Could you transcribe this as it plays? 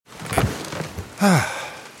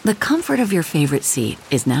The comfort of your favorite seat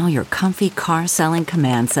is now your comfy car selling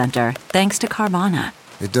command center, thanks to Carvana.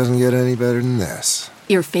 It doesn't get any better than this.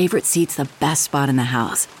 Your favorite seat's the best spot in the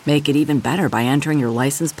house. Make it even better by entering your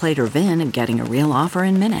license plate or VIN and getting a real offer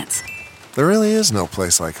in minutes. There really is no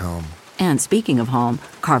place like home. And speaking of home,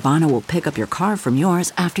 Carvana will pick up your car from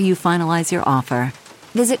yours after you finalize your offer.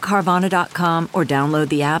 Visit Carvana.com or download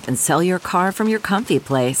the app and sell your car from your comfy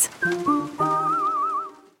place.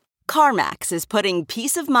 CarMax is putting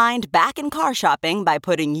peace of mind back in car shopping by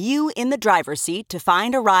putting you in the driver's seat to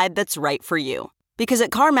find a ride that's right for you. Because at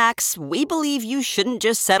CarMax, we believe you shouldn't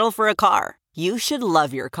just settle for a car. You should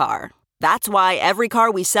love your car. That's why every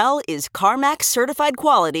car we sell is CarMax certified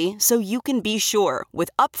quality, so you can be sure with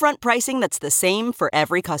upfront pricing that's the same for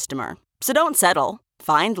every customer. So don't settle.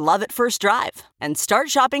 Find love at first drive and start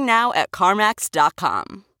shopping now at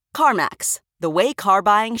CarMax.com. CarMax, the way car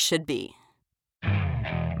buying should be.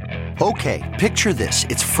 Okay, picture this.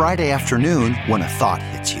 It's Friday afternoon when a thought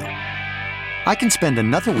hits you. I can spend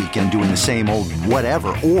another weekend doing the same old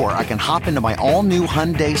whatever, or I can hop into my all-new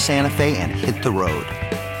Hyundai Santa Fe and hit the road.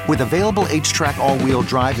 With available H-Track all-wheel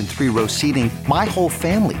drive and 3-row seating, my whole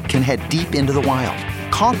family can head deep into the wild.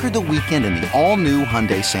 Conquer the weekend in the all-new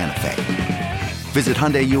Hyundai Santa Fe. Visit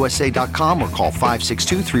HyundaiUSA.com or call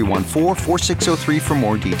 562-314-4603 for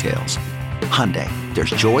more details. Hyundai, there's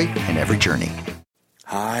joy in every journey.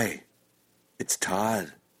 Hi, it's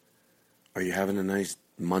Todd. Are you having a nice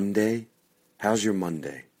Monday? How's your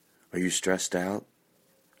Monday? Are you stressed out?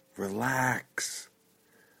 Relax.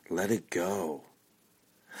 Let it go.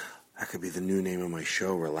 That could be the new name of my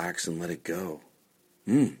show, Relax and Let It Go.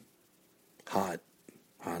 Hot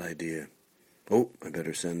idea. Oh, I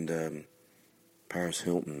better send Paris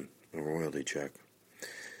Hilton a royalty check.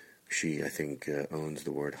 She, I think, owns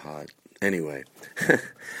the word hot. Anyway,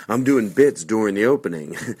 I'm doing bits during the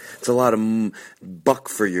opening. It's a lot of a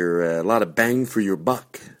lot of bang for your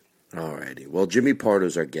buck. Alrighty. Well, Jimmy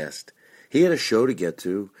Pardo's our guest. He had a show to get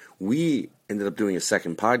to. We ended up doing a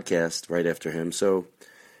second podcast right after him, so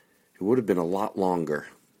it would have been a lot longer.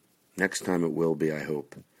 Next time it will be, I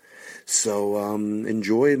hope. So,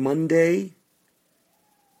 enjoy Monday.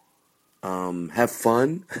 Have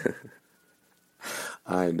fun.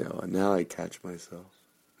 I know. Now I catch myself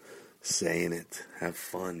saying it. Have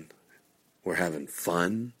fun. We're having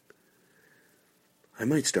fun. I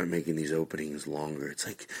might start making these openings longer. It's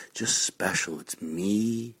like just special. It's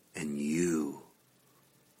me and you.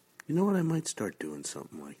 You know what? I might start doing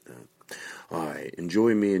something like that. All right.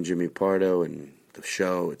 Enjoy me and Jimmy Pardo and the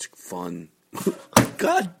show. It's fun.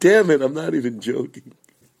 God damn it. I'm not even joking.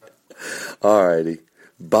 All righty.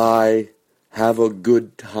 Bye. Have a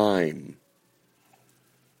good time.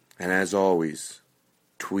 And as always,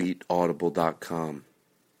 tweet audible.com.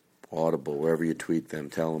 Audible, wherever you tweet them,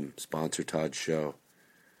 tell them, sponsor Todd's show.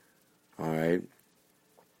 All right?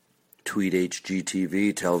 Tweet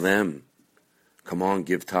HGTV, tell them. Come on,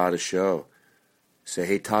 give Todd a show. Say,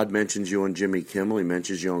 hey, Todd mentions you on Jimmy Kimmel. He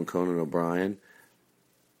mentions you on Conan O'Brien.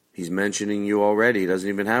 He's mentioning you already. He doesn't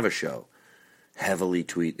even have a show. Heavily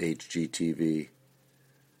tweet HGTV.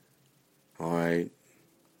 All right?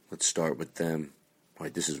 Let's start with them. All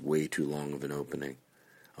right, this is way too long of an opening.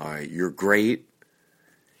 All right, you're great.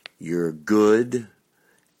 You're good.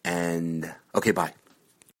 And, okay, bye.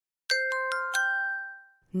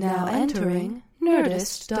 Now entering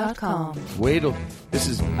Nerdist.com. Wait, this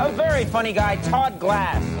is a very funny guy, Todd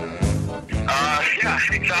Glass. Yeah,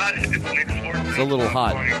 hey Todd, it's Nick Swartz. It's a little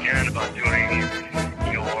hot. Again about doing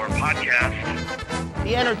your podcast.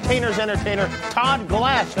 The entertainer's entertainer, Todd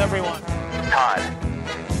Glass, everyone. Todd,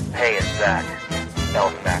 hey, it's Zach.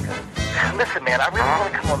 Elfnacker. Listen, man, I really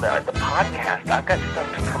want to come on the podcast. I've got stuff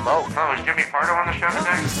to promote. Oh, is Jimmy Pardo on the show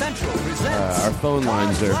today? Central presents. Our phone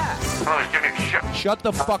lines are... Oh, is Jimmy... Shut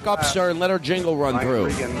the fuck up, sir, and let our jingle run through.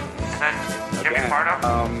 Is that Jimmy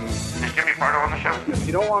Pardo? Is Jimmy Pardo on the show? If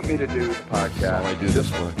you don't want me to do the podcast... I do this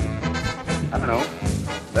one. I don't know.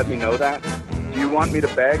 Let me know that. Do you want me to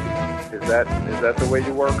beg? Is that the way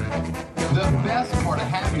you work? The best part of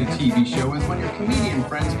having a TV show is when your comedian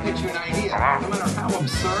friends pitch you an idea. No matter how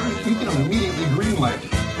absurd, you can immediately greenlight it.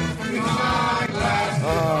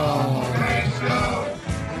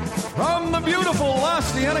 From the beautiful Los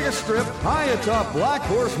Cienega Strip, high atop Black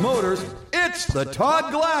Horse Motors, it's the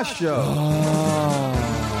Todd Glass Show.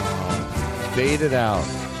 Fade it out.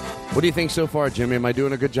 What do you think so far, Jimmy? Am I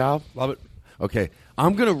doing a good job? Love it. Okay,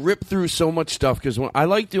 I'm going to rip through so much stuff because I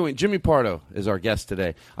like doing... Jimmy Pardo is our guest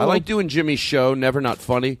today. I like doing Jimmy's show, Never Not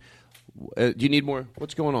Funny. Do you need more?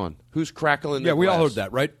 What's going on? Who's crackling? Yeah, we all heard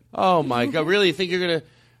that, right? Oh, my God. Really? You think you're going to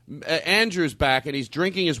Andrew's back, and he's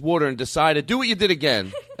drinking his water and decided, do what you did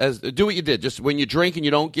again. Do what you did. Just when you drink and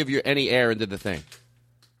you don't give any air into the thing.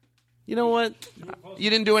 You know what? You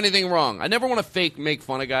didn't do anything wrong. I never want to make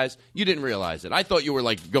fun of guys. You didn't realize it. I thought you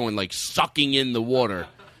were going sucking in the water.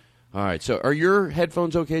 All right, so are your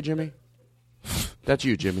headphones okay, Jimmy? That's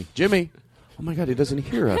you, Jimmy. Jimmy. Oh, my God, he doesn't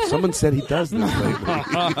hear us. Someone said he does this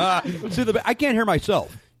lately. See, I can't hear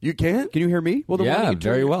myself. You can't? Can you hear me? Well, then why don't you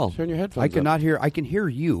very well. Turn your headphones I cannot hear. I can hear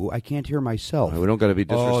you. I can't hear myself. We don't got to be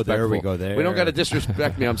disrespectful. Oh, there we go. There. We don't got to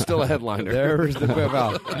disrespect me. I'm still a headliner. There's the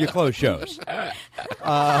well, you close shows. You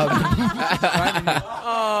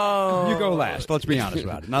go last. Let's be honest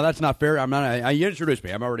about it. No, that's not fair. I'm not. You introduced me.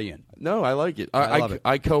 I'm already in. No, I like it. I love it.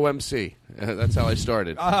 I co-MC. That's how I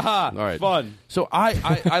started. All right. Fun. So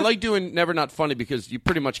I like doing Never Not Funny because you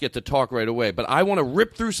pretty much get to talk right away. But I want to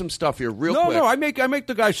rip through some stuff here real quick. No, I make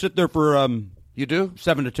the guys sit there for You do?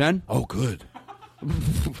 7 to 10. Oh, good.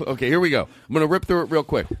 Okay, here we go. I'm going to rip through it real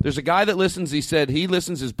quick. There's a guy that listens. He said he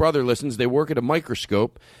listens. His brother listens. They work at a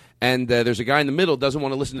microscope. And there's a guy in the middle doesn't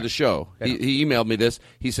want to listen to the show. He emailed me this.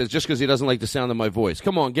 He says, just because he doesn't like the sound of my voice.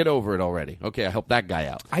 Come on, get over it already. Okay, I helped that guy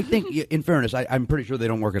out. I think, in fairness, I'm pretty sure they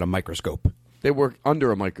don't work at a microscope. They work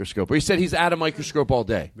under a microscope. Or he said he's at a microscope all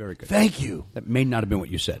day. Very good. Thank you. That may not have been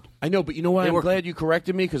what you said. I know, but you know what? I'm glad you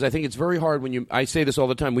corrected me because I think it's very hard when I say this all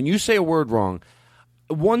the time. When you say a word wrong,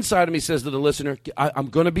 one side of me says to the listener, I'm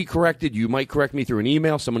going to be corrected. You might correct me through an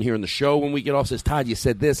email. Someone here in the show when we get off says, Todd, you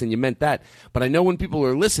said this and you meant that. But I know when people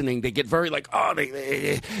are listening, they get very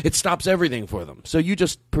it stops everything for them. So you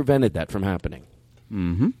just prevented that from happening.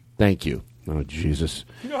 Mm-hmm. Thank you. Oh, Jesus.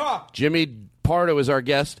 Jimmy Pardo is our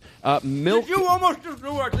guest. Milk. You almost just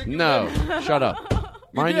knew. I think No, shut up.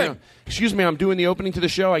 Excuse me, I'm doing the opening to the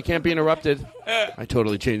show. I can't be interrupted. I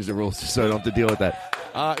totally changed the rules so I don't have to deal with that.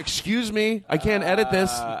 Excuse me, I can't edit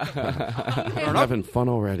this. I'm having fun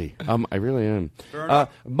already. I really am.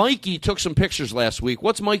 Mikey took some pictures last week.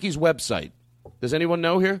 What's Mikey's website? Does anyone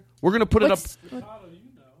know here? We're going to put it up.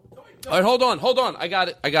 All right, hold on. I got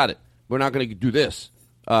it. We're not going to do this.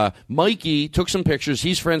 Mikey took some pictures.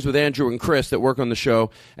 He's friends with Andrew and Chris that work on the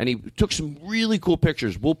show, and he took some really cool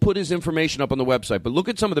pictures. We'll put his information up on the website, but look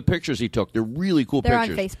at some of the pictures he took. They're really cool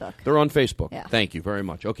pictures. They're on Facebook. Yeah. Thank you very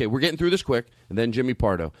much. Okay, we're getting through this quick, and then Jimmy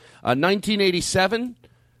Pardo. 1987,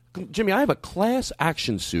 Jimmy, I have a class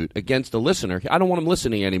action suit against a listener. I don't want him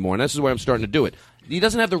listening anymore, and this is why I'm starting to do it. He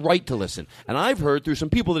doesn't have the right to listen. And I've heard through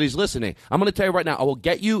some people that he's listening. I'm going to tell you right now, I will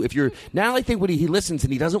get you if you're... Now I think when he listens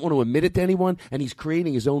and he doesn't want to admit it to anyone, and he's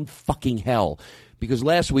creating his own fucking hell. Because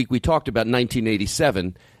last week we talked about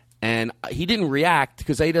 1987, and he didn't react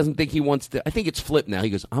because he doesn't think he wants to... I think it's flipped now.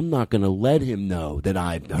 He goes, I'm not going to let him know that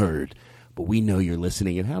I've heard. But we know you're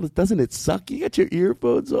listening. And doesn't it suck? You got your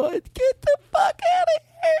earphones on. Get the fuck out of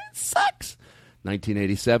here. It sucks.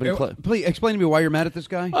 1987. Please explain to me why you're mad at this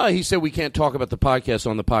guy. He said we can't talk about the podcast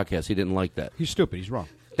on the podcast. He didn't like that. He's stupid. He's wrong.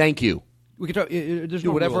 Thank you. We can talk. There's do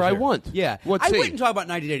no whatever I want. Yeah. I wouldn't talk about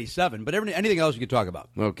 1987, but anything else you could talk about.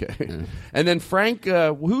 Okay. And then Frank,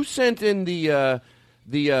 who sent in the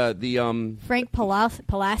Frank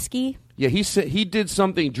Pulaski. Yeah, he did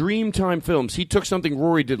something. Dreamtime Films. He took something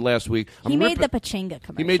Rory did last week. He made the Pachanga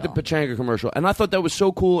commercial. He made the Pachanga commercial, and I thought that was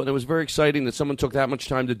so cool, and it was very exciting that someone took that much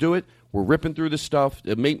time to do it. We're ripping through this stuff.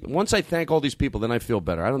 Once I thank all these people, then I feel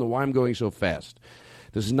better. I don't know why I'm going so fast.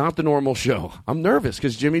 This is not the normal show. I'm nervous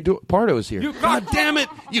because Jimmy Pardo is here. God damn it,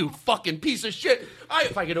 you fucking piece of shit.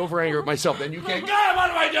 If I get over-anger at myself, then you can't. God,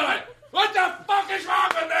 what am I doing? What the fuck is wrong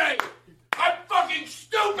with me? I'm fucking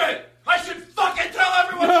stupid. I should fucking tell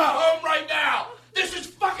everyone to go home right now. This is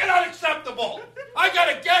fucking unacceptable. I got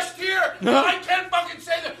a guest here, and I can't fucking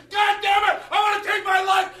say that. God damn it, I want to take my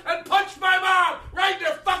life and punch my mom right in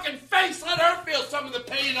her fucking face. Let her feel some of the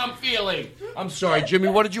pain I'm feeling. I'm sorry, Jimmy,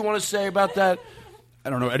 what did you want to say about that? I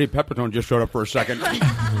don't know. Eddie Pepitone just showed up for a second.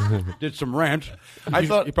 Did some rant. I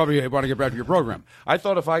thought you probably want to get back to your program. I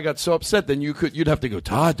thought if I got so upset, then you'd have to go,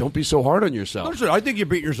 Todd, don't be so hard on yourself. Listen, I think you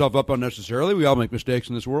beat yourself up unnecessarily. We all make mistakes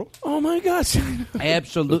in this world. Oh my gosh.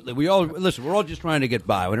 Absolutely. We're all just trying to get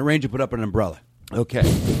by. When it rains, you put up an umbrella. Okay.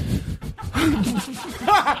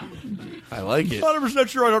 I like it. 100%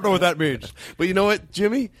 sure I don't know what that means. But you know what,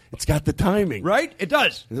 Jimmy? It's got the timing. Right? It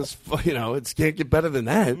does. It can't get better than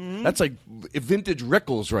that. Mm-hmm. That's like vintage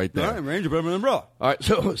Rickles right there. All right, Ranger, put up an umbrella. All right,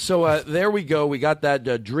 so there we go. We got that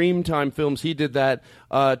Dreamtime Films. He did that.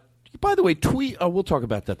 By the way, tweet. We'll talk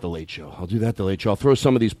about that at The Late Show. I'll do that at The Late Show. I'll throw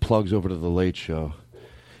some of these plugs over to The Late Show.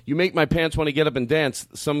 You make my pants want to get up and dance.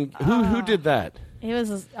 Who did that? It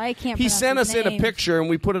was. I can't. He sent us in a picture and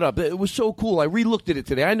we put it up. It was so cool. I re-looked at it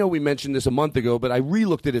today. I know we mentioned this a month ago, but I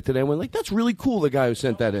re-looked at it today and went like, "That's really cool." The guy who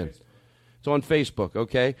sent that in. It's on Facebook,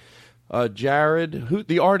 okay? Jared,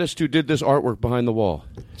 the artist who did this artwork behind the wall.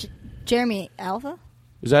 Jeremy Alpha?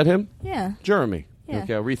 Is that him? Yeah. Jeremy. Yeah.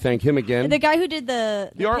 Okay, I'll re-thank him again. The guy who did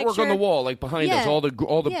the artwork picture? on the wall, like behind us, all the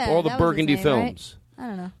that was burgundy his name, films. Right? I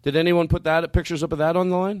don't know. Did anyone put pictures up of that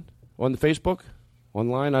online? On the Facebook?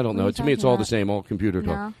 Online? I don't know. To me, it's all the same, all computer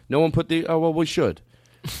talk. No one put the... Oh, well, we should.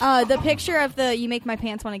 The picture of the You Make My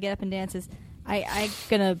Pants Want to Get Up and Dance is... I'm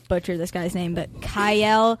going to butcher this guy's name, but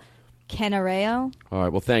Kyle Canareo. All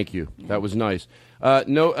right, well, thank you. That was nice.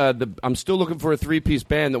 I'm still looking for a 3-piece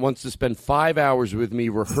band that wants to spend 5 hours with me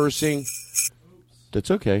rehearsing... That's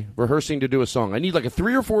okay. Rehearsing to do a song. I need like a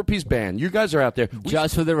 3 or 4-piece band. You guys are out there.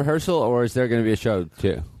 Just for the rehearsal, or is there going to be a show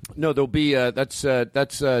too? No, there'll be. That's Daniel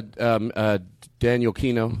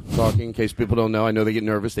Kinno talking. In case people don't know, I know they get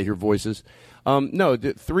nervous. They hear voices. No,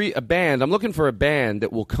 a band. I'm looking for a band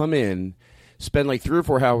that will come in, spend like 3 or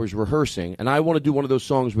 4 hours rehearsing, and I want to do one of those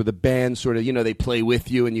songs where the band sort of, they play with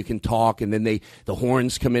you and you can talk, and then the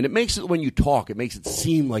horns come in. It makes it, when you talk, it makes it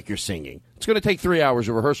seem like you're singing. It's going to take 3 hours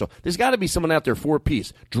of rehearsal. There's got to be someone out there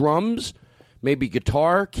 4-piece. Drums, maybe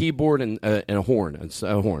guitar, keyboard, and a horn.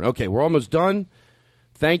 Okay, we're almost done.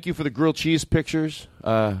 Thank you for the grilled cheese pictures.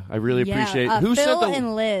 I really appreciate it. Who Phil sent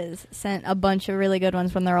and Liz sent a bunch of really good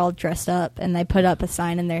ones when they're all dressed up, and they put up a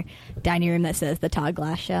sign in their dining room that says The Todd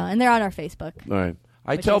Glass Show, and they're on our Facebook. All right.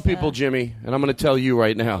 I tell people, Jimmy, and I'm going to tell you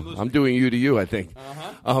right now. I'm doing you to you, I think.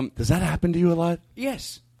 Does that happen to you a lot?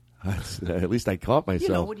 Yes. At least I caught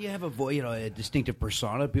myself. When you have a distinctive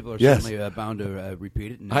persona, people are Yes. certainly bound to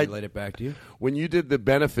repeat it and relate it back to you. When you did the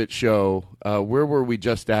benefit show, where were we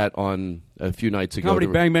just at on a few nights ago? Comedy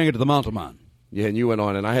Bang Bang into the Mountain Man. Yeah, and you went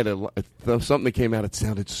on, and I had something that came out. It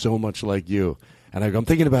sounded so much like you. And I'm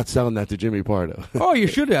thinking about selling that to Jimmy Pardo. Oh, you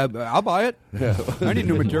should have. I'll buy it. Yeah. I need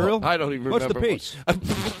new material. I don't even What's remember. What's the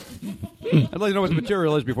piece? I'd like to know what the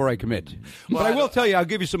material is before I commit. Well, but I will tell you, I'll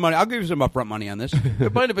give you some money. I'll give you some upfront money on this.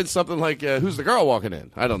 It might have been something like, who's the girl walking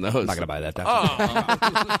in? I don't know. I'm not going to buy that.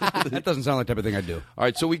 That doesn't sound like the type of thing I'd do. All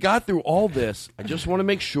right, so we got through all this. I just want to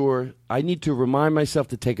make sure. I need to remind myself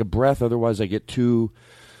to take a breath. Otherwise, I get I'm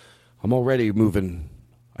already moving.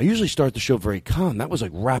 I usually start the show very calm. That was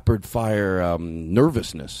like rapid fire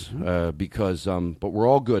nervousness because, but we're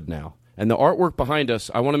all good now. And the artwork behind us,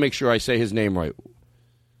 I want to make sure I say his name right.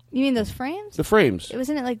 You mean those frames? The frames.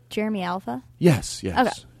 Wasn't it like Jeremy Alpha? Yes. Okay.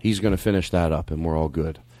 He's going to finish that up, and we're all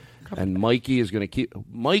good. And Mikey is going to keep.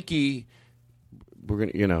 Mikey, we're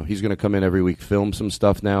going to, he's going to come in every week, film some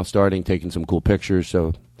stuff now, taking some cool pictures.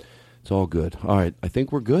 So it's all good. All right, I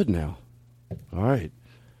think we're good now. All right.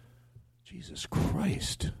 Jesus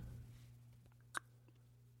Christ.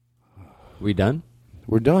 We done?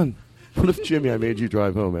 We're done. What if, Jimmy, I made you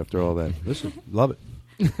drive home after all that? Listen, love it.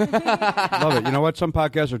 Love it. You know what? Some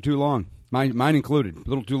podcasts are too long. Mine included. A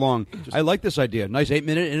little too long. I like this idea. Nice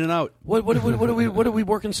 8-minute in and out. What are we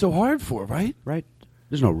working so hard for, right? Right.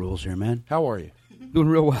 There's no rules here, man. How are you? Doing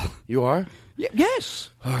real well. You are?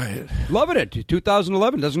 Yes. All right. Loving it.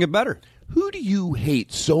 2011 doesn't get better. Who do you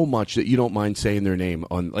hate so much that you don't mind saying their name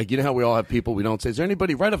on? Like, you know how we all have people we don't say. Is there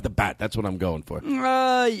anybody right off the bat? That's what I'm going for.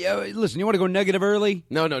 Yeah, listen, you want to go negative early?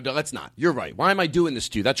 No, let's not. You're right. Why am I doing this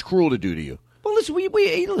to you? That's cruel to do to you. Well, listen,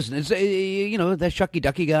 listen. It's that Shucky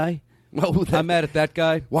Ducky guy. Well, I'm mad at that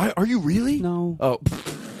guy. Why are you really? No. Oh.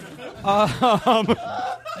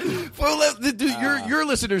 Well, your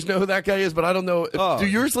listeners know who that guy is, but I don't know. Do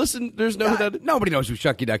your listeners know who that is? Nobody knows who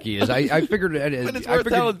Shucky Ducky is. I figured it. But it's worth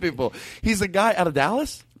telling people. He's a guy out of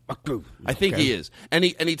Dallas. I think he is, and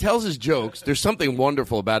he tells his jokes. There's something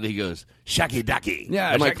wonderful about it. He goes, "Shucky Ducky."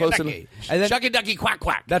 Yeah, am I Shucky close Ducky. enough? Shucky Ducky, quack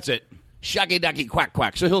quack. That's it. Shucky Ducky, quack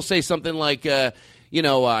quack. So he'll say something like, I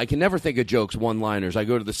can never think of jokes one-liners. I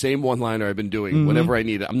go to the same one-liner I've been doing whenever I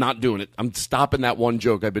need it. I'm not doing it. I'm stopping that one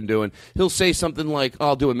joke I've been doing. He'll say something like,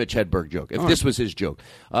 I'll do a Mitch Hedberg joke. If this was his joke.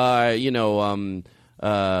 I have one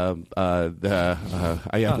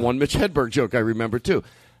Mitch Hedberg joke I remember, too.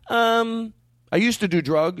 I used to do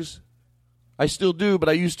drugs. I still do, but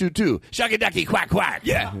I used to, too. Shucky Ducky, quack, quack.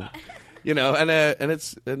 Yeah.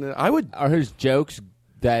 I would... Are his jokes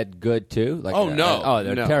that good too? Like, no.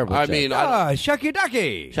 They're no. terrible. I jokes. mean, Shucky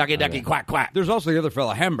Ducky. Shucky Ducky, quack, quack. There's also the other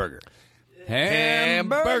fella, Hamburger.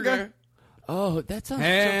 Hamburger. Oh, that sounds so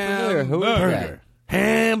familiar. Who is that?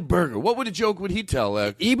 Hamburger. What would he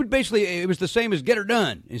tell? He would basically, it was the same as get her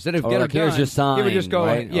done. Instead of get her like, done, here's your sign, he would just go,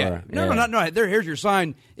 right? yeah. No. Here's your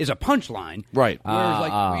sign is a punchline. Right.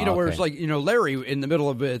 Whereas whereas like, Larry in the middle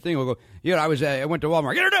of a thing will go, I went to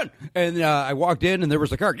Walmart, get her done. And I walked in and there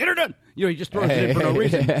was the car, get her done. He just throws it in for no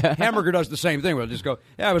reason. Hamburger does the same thing. We'll just go,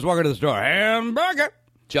 I was walking to the store, hamburger.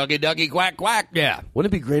 Chuggy Ducky Quack Quack. Yeah.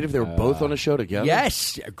 Wouldn't it be great if they were both on a show together?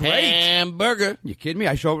 Yes, great. Hamburger. You kidding me?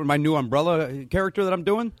 I show up with my new umbrella character that I'm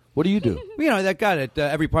doing. What do you do? You know, that guy that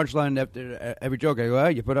every punchline after every joke, I go,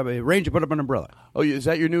 you put up a range, you put up an umbrella. Oh, is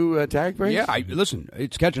that your new tag phrase? Yeah, listen,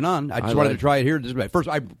 it's catching on. I just wanted to try it here. First,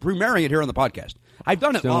 I'm premiering it here on the podcast. I've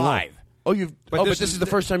done it live. Oh, but this is the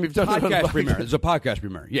first time you've done it on the podcast premiere. It's a podcast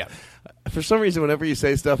premiere. Yeah. For some reason, whenever you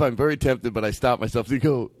say stuff, I'm very tempted, but I stop myself to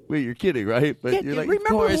go, wait, you're kidding, right? But you're like,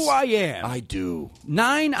 remember who I am. I do.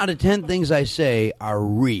 9 out of 10 things I say are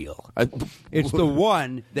real. It's the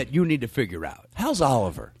one that you need to figure out. How's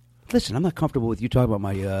Oliver? Listen, I'm not comfortable with you talking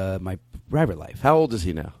about my private life. How old is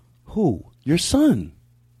he now? Who? Your son.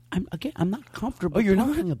 I'm not comfortable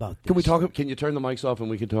talking about this. Can we talk? Can you turn the mics off and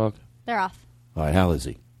we can talk? They're off. All right, how is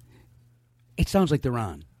he? It sounds like they're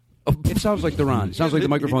on. It sounds like they're on. It sounds like the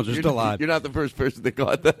microphones are still on. You're not the first person that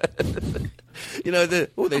got that.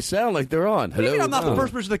 They sound like they're on. Hello. I'm not the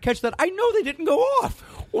first person to catch that. I know they didn't go off.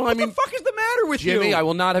 Well, what the fuck is the matter with you? Jimmy, I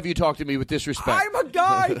will not have you talk to me with disrespect. I'm a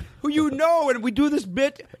guy who you know, and we do this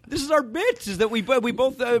bit. This is our bit, is that we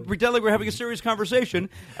both pretend like we're having a serious conversation,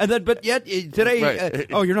 and then, but yet, today,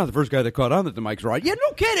 you're not the first guy that caught on that the mics are on. Yeah,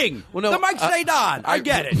 no kidding. Well, no, the mics stayed on. I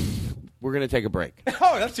get it. We're going to take a break.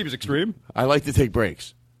 Oh, that seems extreme. I like to take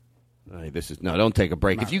breaks. Don't take a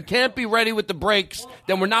break. If you can't be ready with the breaks,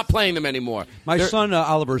 then we're not playing them anymore. My son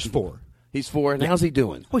Oliver's 4. He's 4. And how's he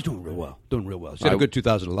doing? Oh, he's doing real well. He's had a good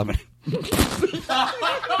 2011. He's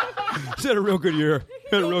had a real good year.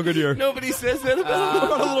 Nobody says that about him.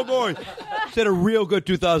 What a little boy. He's had a real good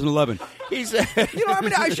 2011.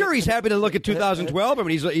 I'm sure he's happy to look at 2012. I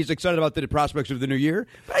mean, he's excited about the prospects of the new year.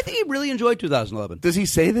 But I think he really enjoyed 2011. Does he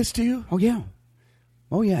say this to you? Oh, yeah.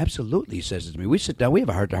 Oh, yeah, absolutely, he says it to me. We sit down. We have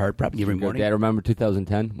a heart-to-heart probably every morning. Dad, remember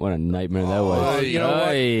 2010? What a nightmare that was. You know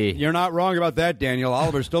what? You're not wrong about that, Daniel.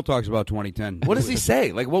 Oliver still talks about 2010. What does he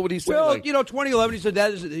say? Like, what would he say? Well, 2011, he said,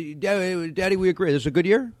 Daddy, we agree. This is a good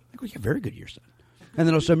year? I go, yeah, very good year, son. And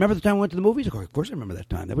then he'll say, remember the time we went to the movies? I go, of course I remember that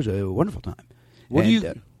time. That was a wonderful time. What do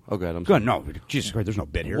you... Oh, God, I'm sorry. No, Jesus Christ, there's no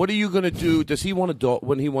bit here. What are you going to do? Does he want a dog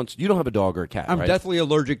when he wants... You don't have a dog or a cat, I'm right? deathly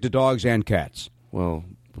allergic to dogs and cats. Well...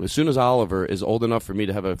 As soon as Oliver is old enough for me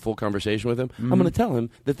to have a full conversation with him, I'm going to tell him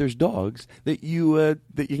that there's dogs that you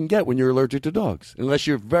can get when you're allergic to dogs, unless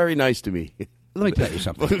you're very nice to me. Let me tell you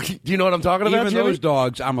something. Do you know what I'm talking about, Even Jimmy? those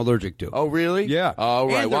dogs I'm allergic to. Oh, really? Yeah. All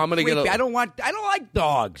right. Well, I'm going to get I don't like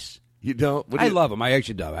dogs. You don't? I love them. I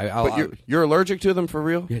actually do. But you're allergic to them for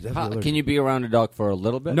real? Yeah, definitely. Can you be around a dog for a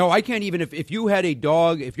little bit? No, I can't even. If you had a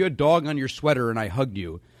dog, if you had a dog on your sweater and I hugged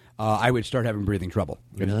you, I would start having breathing trouble.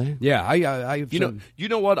 Really? Yeah. You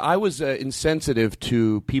know what? I was insensitive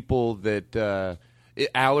to people that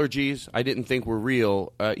allergies I didn't think were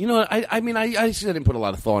real. I didn't put a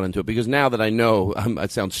lot of thought into it because now that I know,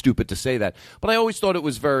 it sounds stupid to say that, but I always thought it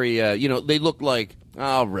was very, they looked like,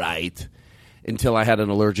 all right, until I had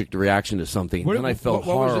an allergic reaction to something. And I felt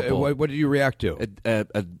horrible. What did you react to? A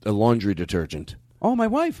laundry detergent. Oh, my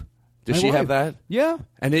wife. Does she have that? Yeah.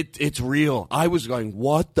 And it's real. I was going,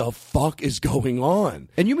 what the fuck is going on?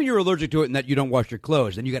 And you mean you're allergic to it and that you don't wash your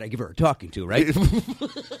clothes, then you got to give her a talking to, right? Is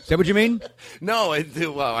that what you mean? No,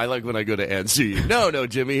 I like when I go to Annecy. No,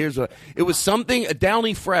 Jimmy, here's what. It was something, a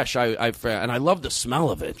Downy Fresh, and I love the smell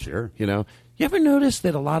of it. Sure. You know? You ever notice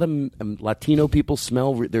that a lot of Latino people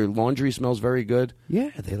their laundry smells very good? Yeah,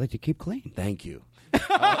 they like to keep clean. Thank you.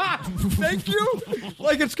 Thank you.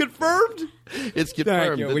 Like it's confirmed. It's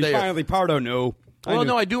confirmed. Thank you. We finally Pardo knew. Well,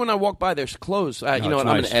 no, I do when I walk by. There's clothes. You know what?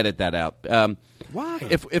 I'm going to edit that out. Why?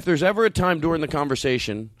 If there's ever a time during the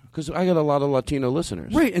conversation, because I got a lot of Latino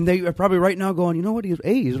listeners, right? And they are probably right now going, you know what?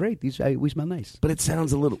 He's right. We smell nice. But it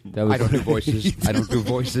sounds a little. I don't do voices. I don't do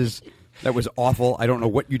voices. That was awful. I don't know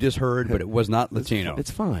what you just heard, but it was not Latino.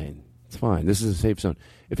 It's fine. It's fine. This is a safe zone.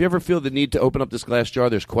 If you ever feel the need to open up this glass jar,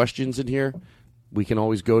 there's questions in here. We can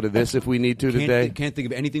always go to this if we need to today. Can't think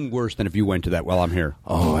of anything worse than if you went to that while I'm here.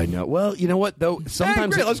 Oh, I know. Well, you know what, though?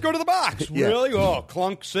 Sometimes... Hey, great, let's go to the box. Yeah. Really? Oh,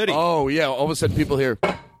 Clunk City. Oh, yeah. All of a sudden, people hear...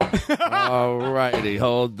 All righty,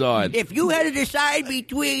 hold on. If you had to decide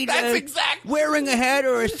between wearing a hat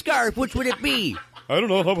or a scarf, which would it be? I don't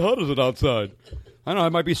know. How hot is it outside? I don't know.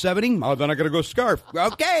 It might be 70. Oh, then I got to go scarf.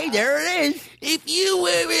 Okay, there it is. If you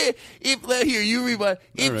wear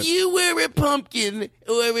you wear a pumpkin,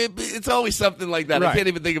 it's always something like that. Right. I can't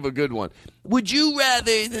even think of a good one. Would you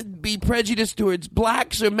rather be prejudiced towards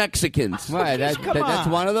blacks or Mexicans? Right, that's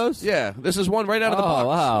one of those? Yeah, this is one right out of the box. Oh,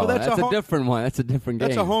 wow. Well, that's a different one. That's a different game.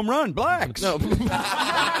 That's a home run. Blacks. No.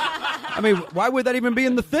 I mean, why would that even be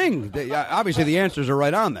in the thing? Obviously, the answers are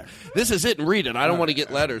right on there. This is it, and read it. I don't want to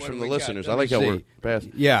get letters from the listeners. I like how we're past.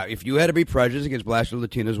 Yeah, if you had to be prejudiced against Black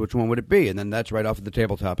Latinas, which one would it be? And then that's right off of the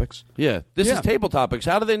table topics. Yeah, this is table topics.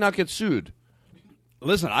 How do they not get sued?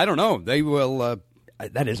 Listen, I don't know. They will.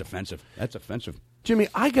 That is offensive. That's offensive. Jimmy,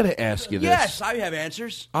 I got to ask you this. Yes, I have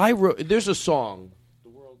answers. There's a song.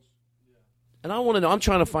 And I want to know, I'm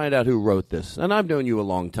trying to find out who wrote this. And I've known you a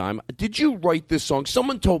long time. Did you write this song?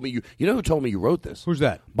 Someone told me you know who told me you wrote this? Who's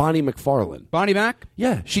that? Bonnie McFarlane. Bonnie Mac?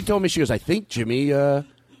 Yeah. She told me, she goes, I think Jimmy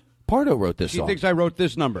Pardo wrote this song. She thinks I wrote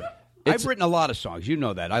this number. I've written a lot of songs. You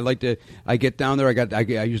know that. I get down there.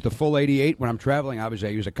 I use the full 88 when I'm traveling. Obviously,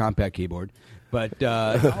 I use a compact keyboard. But,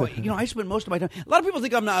 I spend most of my time. A lot of people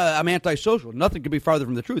think I'm antisocial. Nothing could be farther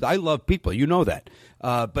from the truth. I love people. You know that.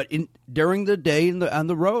 But during the day on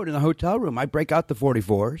the road, in the hotel room, I break out the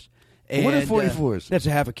 44s. And, what are 44s? That's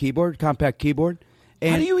a half a keyboard, compact keyboard.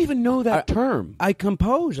 And how do you even know that term? I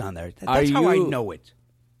compose on there. That's how I know it.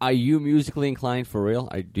 Are you musically inclined for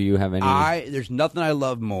real? Do you have any? There's nothing I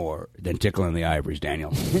love more than tickling the ivories,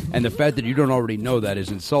 Daniel. And the fact that you don't already know that is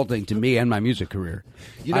insulting to me and my music career.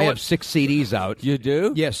 You know I have 6 CDs out. You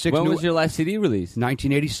do? Yes. 6 When was your last CD release?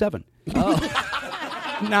 1987.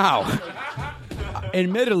 Oh. Now,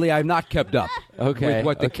 admittedly, I've not kept up with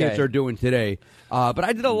what the kids are doing today. But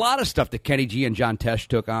I did a lot of stuff that Kenny G and John Tesh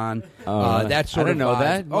took on. That sort I of didn't know vibe.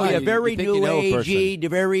 that. Oh, yeah, very new agey,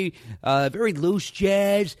 very loose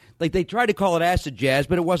jazz. Like they tried to call it acid jazz,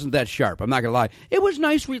 but it wasn't that sharp. I'm not going to lie. It was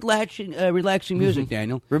nice, relaxing music,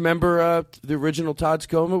 Daniel. Remember the original Todd's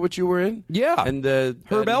Coma, which you were in? Yeah. And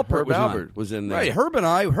Herb Alpert was in there. Right,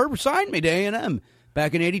 Herb signed me to A&M.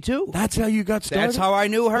 Back in 82. That's how you got started? That's how I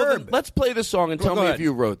knew Herb. Well, let's play this song and tell me if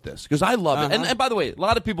you wrote this, because I love it. And by the way, a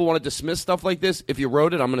lot of people want to dismiss stuff like this. If you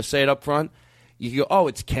wrote it, I'm going to say it up front. You go, oh,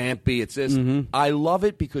 it's campy, it's this. I love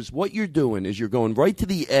it because what you're doing is you're going right to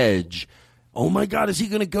the edge. Oh, my God, is he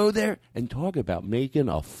going to go there? And talk about making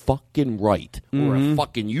a fucking right or a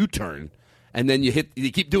fucking U-turn. And then you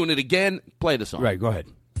keep doing it again. Play the song. Right, go ahead.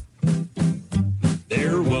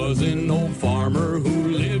 There was an old farmer who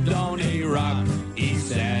lived on a rock. He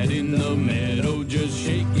sat in the meadow just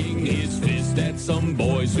shaking his fist at some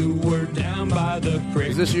boys who were down by the creek.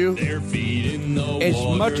 Is this you? Their feet in the As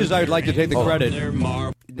water, much as I'd like to take the credit,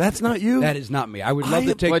 that's not you? That is not me. I would love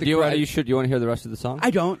to take the credit. Are you sure? Do you want to hear the rest of the song?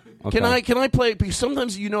 I don't. Okay. Can I play it? Because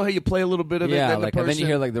sometimes you know how you play a little bit of it. Yeah, Then and then you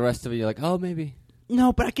hear the rest of it. You're like, oh, maybe.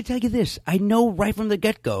 No, but I can tell you this. I know right from the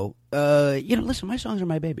get-go. Listen, my songs are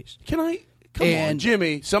my babies. Come on,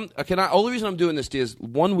 Jimmy. Only reason I'm doing this is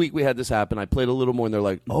 1 week we had this happen. I played a little more, and they're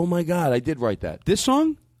like, "Oh my God, I did write that." This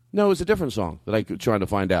song? No, it's a different song that I'm trying to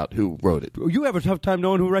find out who wrote it. You have a tough time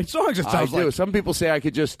knowing who writes songs. It sounds I do. Some people say I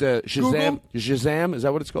could just Shazam. Google? Shazam, is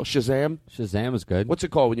that what it's called? Shazam. Shazam is good. What's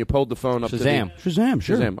it called when you hold the phone up? Shazam. To Shazam.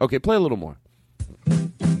 Sure. Shazam. Okay, play a little more.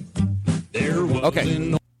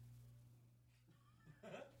 Okay.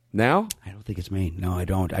 Now? I don't think it's me. No, I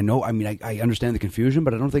don't. I know. I mean, I understand the confusion,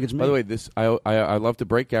 but I don't think it's me. By the way, this I love to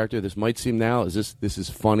break character. This might seem now this is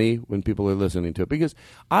funny when people are listening to it because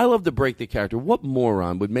I love to break the character. What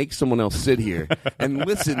moron would make someone else sit here and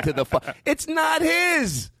listen to the? It's not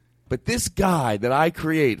his. But this guy that I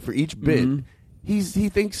create for each bit,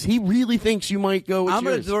 he really thinks you might go. I'm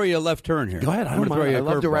going to throw you a left turn here. Go ahead. I'm going to throw you a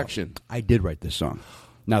love direction. I did write this song.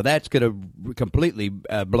 Now that's going to completely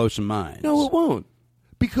blow some minds. No, it won't.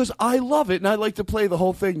 Because I love it, and I'd like to play the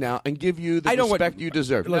whole thing now and give you the respect you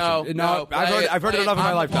deserve. Listen, no, I've heard it enough in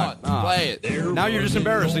my lifetime. Play it. Now you're just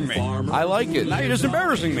embarrassing me. I like it. Now you're just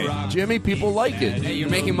embarrassing me. Jimmy, people like it. Hey, you're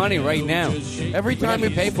making money right now. Every time we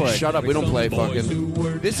pay for it. Shut up, we don't play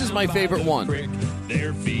fucking. This is my favorite one.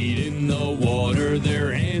 Their feet in the water,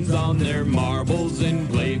 their hands on their marbles and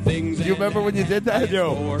playthings. Do you remember when you did that? I do.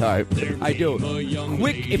 All right. I do.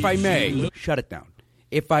 Quick, if I may, shut it down.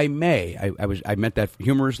 If I may, I meant that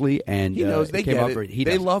humorously, and he knows they came get out it. For it.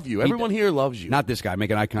 They love you. Everyone here loves you. Not this guy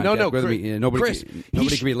making eye contact. No, with Chris, me.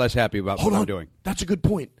 Nobody can be less happy about what I'm doing. That's a good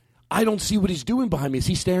point. I don't see what he's doing behind me. Is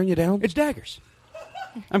he staring you down? It's daggers.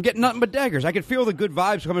 I'm getting nothing but daggers. I can feel the good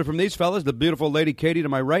vibes coming from these fellas. The beautiful lady Katie to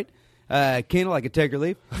my right, Kinno, I could take her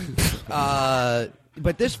leave.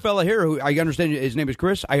 But this fella here, who I understand his name is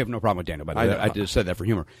Chris, I have no problem with Daniel, but I just said that for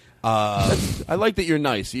humor. I like that you're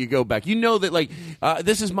nice. You go back. You know that, like,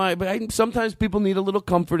 this is my... But sometimes people need a little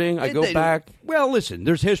comforting. I go back. Well, listen,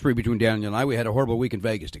 there's history between Daniel and I. We had a horrible week in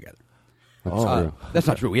Vegas together. That's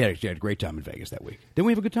not true. We had a great time in Vegas that week. Didn't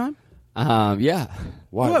we have a good time? Yeah.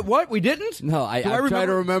 What? We didn't? No, I'm trying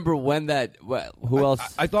to remember when that. Who else?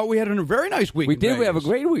 I thought we had a very nice week. We in did. Vegas. We have a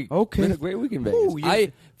great week. Okay. We had a great week in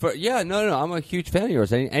Vegas. No. I'm a huge fan of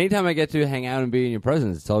yours. Anytime I get to hang out and be in your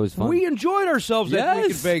presence, it's always fun. We enjoyed ourselves that week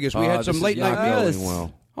in Vegas. We had some late night meals.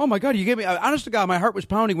 Well. Oh my God! You gave me. Honest to God, my heart was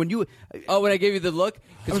pounding when you. When I gave you the look.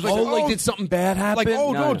 I was like, did something bad happen? Like,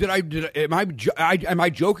 no. Am I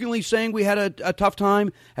jokingly saying we had a tough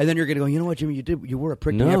time? And then you're going to go, you know what, Jimmy, you were a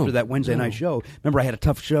prick to me after that Wednesday night show. Remember, I had a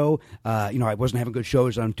tough show. I wasn't having good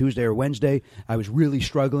shows on Tuesday or Wednesday. I was really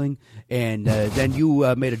struggling. And then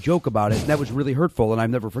you made a joke about it, and that was really hurtful, and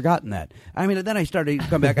I've never forgotten that. I mean, then I started to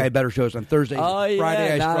come back. I had better shows on Thursday.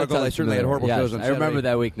 Friday, I struggled. I certainly had horrible shows on Saturday. I remember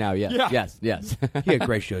that week now, yes. Yes. He had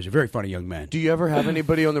great shows. A very funny young man. Do you ever have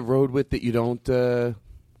anybody on the road with that you don't...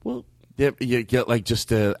 you get like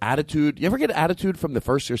just attitude. You ever get attitude from the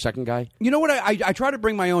first or second guy? You know what? I try to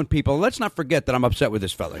bring my own people. Let's not forget that I'm upset with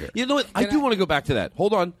this fella here. You know what? I do want to go back to that.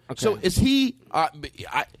 Hold on. Okay. So is he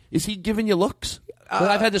giving you looks?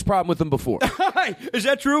 I've had this problem with him before. Is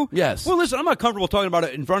that true? Yes. Well, listen, I'm not comfortable talking about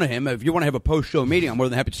it in front of him. If you want to have a post-show meeting, I'm more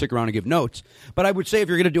than happy to stick around and give notes. But I would say if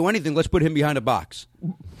you're going to do anything, let's put him behind a box.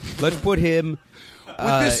 Let's put him...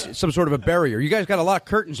 some sort of a barrier. You guys got a lot of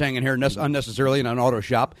curtains hanging here unnecessarily in an auto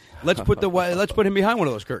shop. Let's put him behind one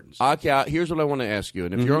of those curtains. Okay, here's what I want to ask you,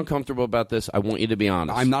 and if you're uncomfortable about this, I want you to be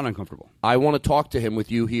honest. I'm not uncomfortable. I want to talk to him with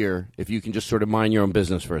you here. If you can just sort of mind your own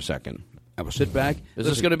business for a second. I will sit back. Is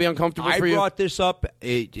this going to be uncomfortable for you? I brought this up.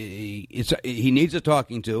 He needs a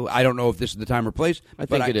talking to. I don't know if this is the time or place. I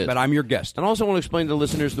think it is. But I'm your guest. And I also want to explain to the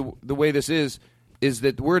listeners the way this is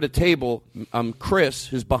that we're at a table.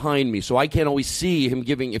 Chris is behind me, so I can't always see him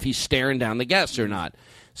if he's staring down the guests or not.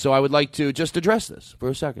 So I would like to just address this for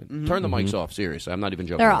a second. Mm-hmm. Turn the mics off. Seriously, I'm not even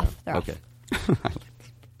joking. They're off. They're okay.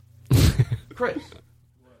 Chris,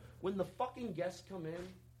 when the fucking guests come in,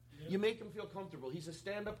 you make him feel comfortable. He's a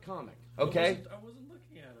stand-up comic. Okay. I wasn't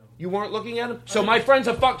looking at him. You weren't looking at him? So my friend's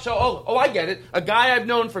a fuck. So I get it. A guy I've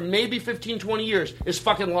known for maybe 15, 20 years is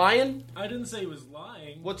fucking lying. I didn't say he was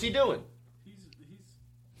lying. What's he doing?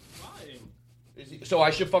 Lying. So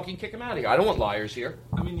I should fucking kick him out of here. I don't want liars here.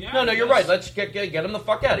 I mean, yeah. No, you're right. Let's get him the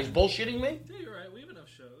fuck out. He's bullshitting me? Yeah, you're right. We have enough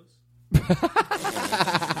shows.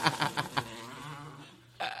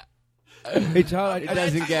 He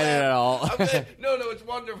doesn't get it at all. No, it's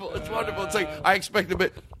wonderful. It's wonderful. It's like I expect him.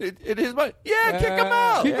 It is my kick him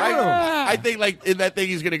out. I think like in that thing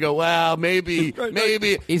he's going to go. Well, maybe.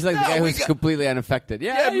 He's like the guy who's completely unaffected.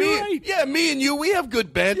 Yeah, me and you. We have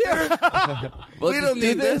good banter. Well, we don't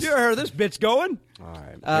need this. You heard this bit's going. All right.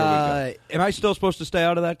 Here we go. Am I still supposed to stay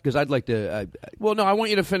out of that? Because I'd like to. Well, no. I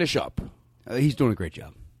want you to finish up. He's doing a great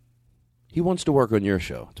job. He wants to work on your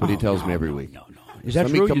show. That's what he tells me every week. No. Is that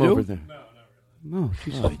Let true? me come you do? over there. No,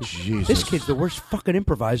 Jesus. This kid's the worst fucking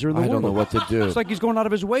improviser in the world. I don't know what to do. It's like he's going out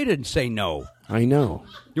of his way to say no. I know.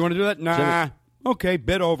 You want to do that? Nah. Okay,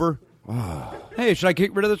 bid over. Hey, should I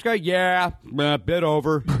get rid of this guy? Yeah, bid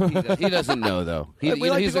over. He doesn't know, though. We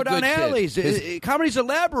like he's to go down alleys. Comedy's a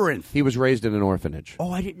labyrinth. He was raised in an orphanage.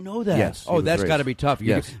 Oh, I didn't know that. Yes. Oh, that's got to be tough.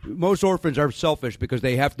 Yes. Most orphans are selfish because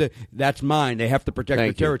they have to. That's mine. They have to protect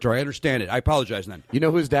their territory. I understand it. I apologize then. You know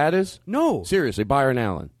who his dad is? No. Seriously, Byron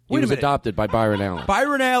Allen. He was adopted by Byron Allen.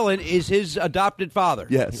 Byron Allen is his adopted father.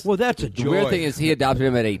 Yes. Well, that's a joy. The weird thing is he adopted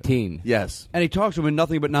him at 18. Yes. And he talks to him in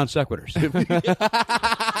nothing but non sequiturs.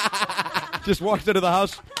 Just walks into the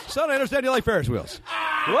house. Son, I understand you like Ferris wheels.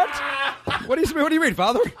 What? What do you mean,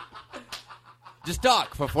 Father? Just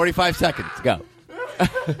talk for 45 seconds. Go.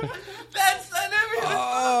 That's not everything.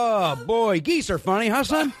 Oh, boy. Geese are funny, huh,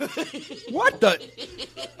 son? What the?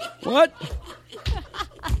 What?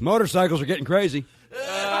 Motorcycles are getting crazy.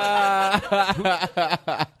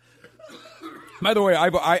 By the way,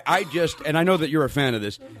 I just, and I know that you're a fan of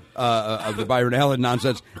this, of the Byron Allen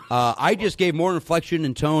nonsense, I just gave more inflection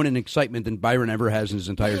and tone and excitement than Byron ever has in his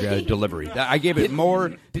entire delivery. I gave it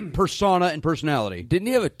more persona and personality. Didn't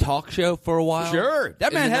he have a talk show for a while? Sure.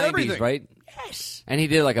 That man had 90s, everything. Right? Yes. And he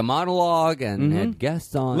did like a monologue and had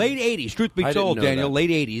guests on. Late 80s, truth be told, Daniel, late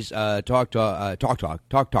 80s,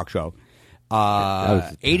 talk show.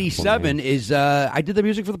 87 is, I did the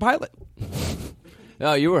music for the pilot.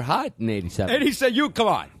 Oh, you were hot in 87. And he said, come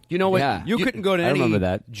on. You know what? Yeah. You couldn't go to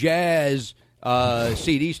any jazz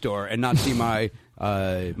CD store and not see my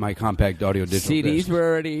compact audio digital CDs discs. were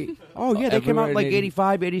already... Oh, yeah, they came out like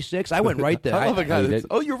 85, 86. I went right there. I love a guy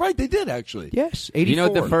oh, you're right, they did, actually. Yes, 84. You know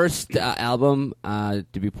what the first album to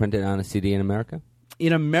be printed on a CD in America?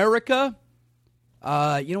 In America?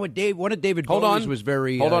 You know what, Dave? One of David Bowie's was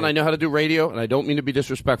very... Hold on, I know how to do radio, and I don't mean to be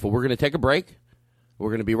disrespectful. We're going to take a break. We're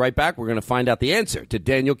going to be right back. We're going to find out the answer to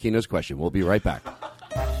Daniel Kinno's question. We'll be right back.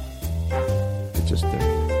 just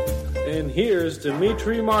And here's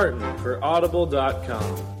Dimitri Martin for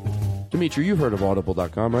Audible.com. Dimitri, you've heard of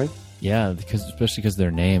Audible.com, right? Yeah, especially because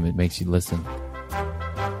their name, it makes you listen.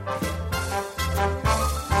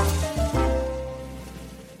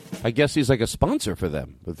 I guess he's like a sponsor for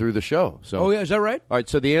them through the show. So, oh, yeah, is that right? All right,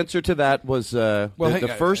 so the answer to that was the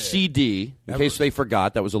first CD, in case they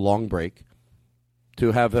forgot, that was a long break,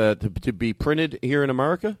 to have to be printed here in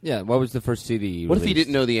America. Yeah, what was the first CD? What if he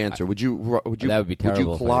didn't know the answer? Would you? That would be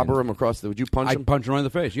terrible. Would you clobber him across? Would you punch him? I'd punch him right in the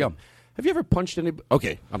face. Yeah. Have you ever punched anybody?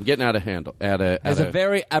 Okay, I'm getting out of hand. There's a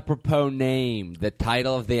very apropos name. The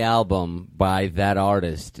title of the album by that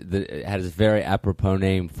artist has a very apropos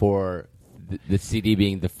name for the CD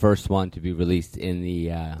being the first one to be released in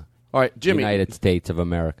the all right, Jimmy. United States of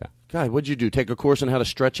America. God, what'd you do? Take a course on how to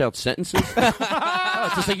stretch out sentences?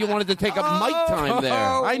 It's just like you wanted to take up mic time there.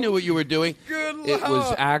 I knew what you were doing. It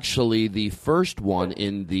was actually the first one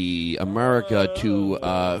in the America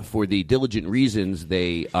to, for the diligent reasons,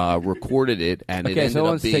 they recorded it, and it ended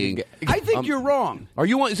up being... I think you're wrong. Are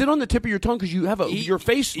you? Is it on the tip of your tongue? Because you have your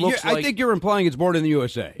face looks like... I think you're implying it's born in the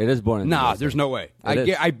USA. It is born in the USA. Nah, there's no way.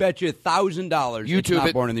 I bet you $1,000 it's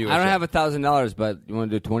not born in the USA. I don't have $1,000, but you want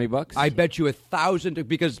to do $20? I bet you $1,000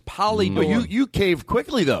 because Polydor... You caved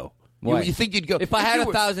quickly, though. You think you'd go... If I had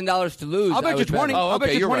 $1,000 to lose, I'll bet you $20. Oh, I'll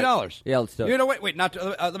bet you $20. Right. Yeah, let's do it. You know, wait.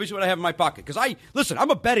 Let me see what I have in my pocket. Because I'm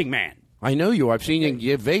a betting man. I know you are. I've seen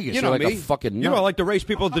you in Vegas. You know like me. A fucking nut. You know, I like to race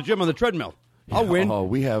people at the gym on the treadmill. I'll win. Oh,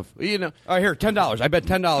 we have... You know... All right, here, $10. I bet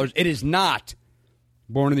 $10. It is not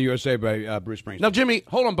Born in the USA by Bruce Springsteen. Now, Jimmy,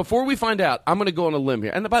 hold on. Before we find out, I'm going to go on a limb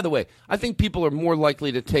here. And by the way, I think people are more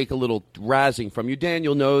likely to take a little razzing from you.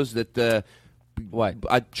 Daniel knows that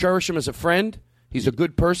I cherish him as a friend. He's a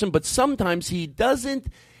good person, but sometimes he doesn't.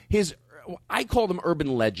 I call them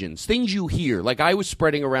urban legends, things you hear. Like I was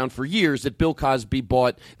spreading around for years that Bill Cosby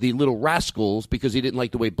bought the Little Rascals because he didn't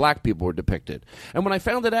like the way black people were depicted. And when I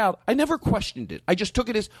found it out, I never questioned it. I just took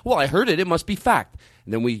it as, well, I heard it. It must be fact.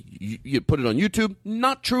 And then you put it on YouTube.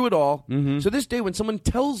 Not true at all. Mm-hmm. So this day when someone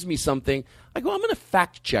tells me something, I go, I'm going to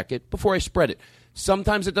fact check it before I spread it.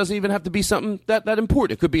 Sometimes it doesn't even have to be something that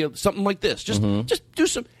important. It could be something like this. Just do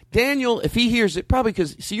some. Daniel, if he hears it, probably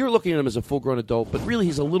because, see, you're looking at him as a full-grown adult, but really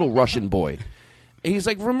he's a little Russian boy. And he's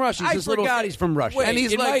like from Russia. I forgot he's from Russia. Wait, and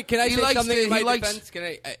he's like, can I say something in my defense?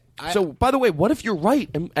 So, by the way, what if you're right?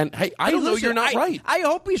 And hey, I don't know you're not right. I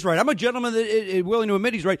hope he's right. I'm a gentleman that is willing to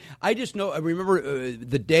admit he's right. I just know. I remember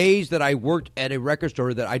the days that I worked at a record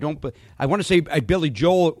store that I don't. I want to say Billy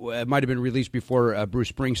Joel might have been released before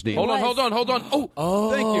Bruce Springsteen. Hold on.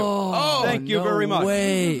 Oh, thank you. Oh, thank you very much.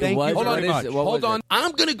 Thank you very much. Hold on.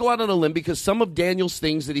 I'm going to go out on a limb because some of Daniel's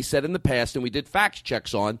things that he said in the past, and we did fact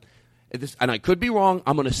checks on. And I could be wrong.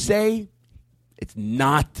 I'm going to say it's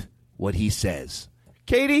not what he says.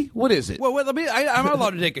 Katie, what is it? Well, let me. I'm allowed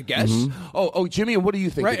to take a guess. Mm-hmm. Oh, Jimmy, what do you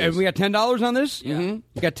think? Right, it is? We got $10 on this. Yeah,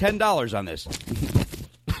 we got $10 on this.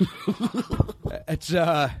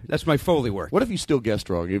 That's my Foley work. What if you still guessed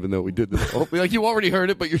wrong, even though we did this? Like you already heard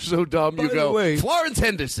it, but you're so dumb. By you go, way, Florence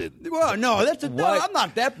Henderson. Well, no, I'm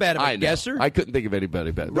not that bad of a guesser. I couldn't think of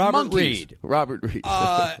anybody better. Robert Reed.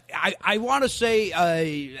 I want to say.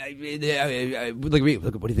 Look at me.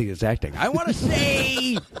 Look at what do you think is acting? I want to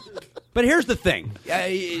say. But here's the thing.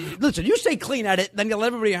 Listen, you say clean edit, then you'll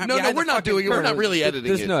let everybody. No, we're not doing it. We're not really editing.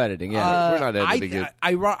 There's no editing. Yeah, we're not editing it.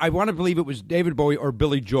 I want to believe it was David Bowie or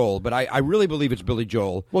Billy Joel, but I really believe it's Billy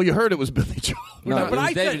Joel. Well, you heard it was Billy Joel. No, but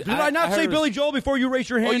I said, did I not say Billy Joel before you raise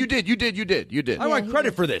your hand? Oh, you did. You did. I want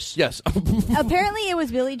credit for this. Yes. Apparently, it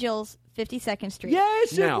was Billy Joel's 52nd Street.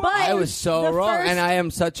 Yes, now, but I was so wrong, and I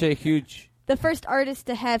am such a huge. The first artist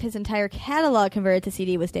to have his entire catalog converted to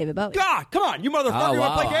CD was David Bowie. God, come on, you motherfucker! You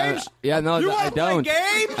want to play games? I don't. Play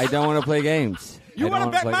games? I don't want to play games. You want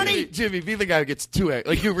to bet money? Jimmy, be the guy who gets too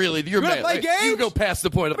like you're mad. Play games? You go past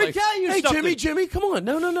the point of Let me tell you hey, something. Jimmy, come on.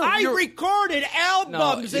 No. I recorded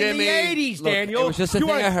albums in the 80s, Daniel. It was just a thing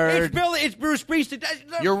I heard. It's Bruce Springsteen.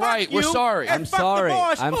 You're right. We're sorry. I'm sorry.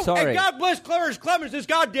 I'm sorry. And God bless Clarence Clemens, this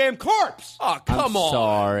goddamn corpse. Oh, come on.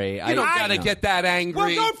 Sorry. You don't got to get that angry.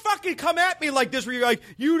 Well, don't fucking come at me like this where you're like,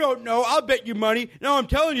 you don't know. I'll bet you money. No, I'm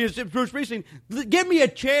telling you, it's Bruce Springsteen. Give me a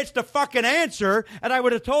chance to fucking answer, and I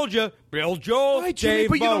would have told you, Bill Joel, right, Jimmy, Dave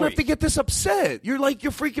but you Bowie. don't have to get this upset. You're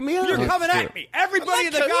freaking me out. You're coming at me. Everybody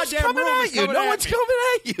in the goddamn room is coming at me. No one's coming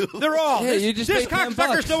at you. They're all. Yeah, This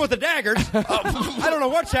cocksucker's still with the daggers. I don't know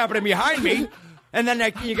what's happening behind me. And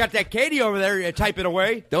then you got that Katie over there typing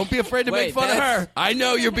away. Don't be afraid to make fun of her. I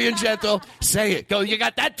know you're being gentle. Say it. Go. You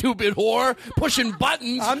got that 2-bit whore pushing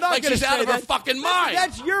buttons I'm not like gonna she's out say of her that. fucking mind.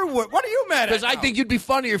 That's your word. What are you mad at? Because I think you'd be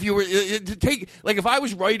funnier if you were to take like if I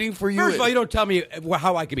was writing for you. First of all, you don't tell me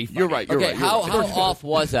how I could be funny. You're right. You're Okay, right. how off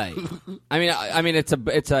was I? I mean, it's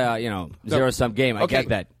a zero-sum game. I get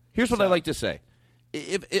that. Here's what I like to say.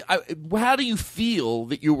 How do you feel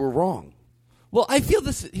that you were wrong? Well, I feel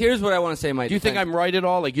this. Here's what I want to say, in my Do you think I'm right at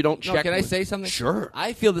all? Like you don't check? Can I say something? Sure.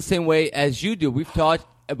 I feel the same way as you do. We've talked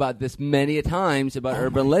about this many a times about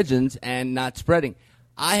urban legends and not spreading.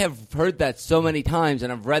 I have heard that so many times,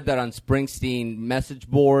 and I've read that on Springsteen message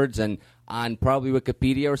boards and on probably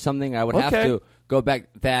Wikipedia or something. I would have to go back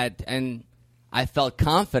that, and I felt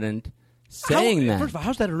confident saying that. First of all,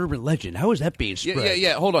 how's that an urban legend? How is that being spread?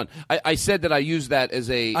 Yeah. Hold on. I said that I use that as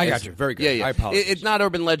a. I got you. Very good. Yeah. I apologize. It's not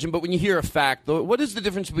urban legend, but when you hear a fact, what is the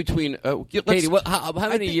difference between? Katie, how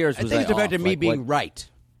many years was I think it's the fact off? of me being right.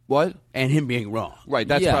 What? And him being wrong. Right,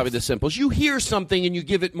 that's probably the simplest. You hear something and you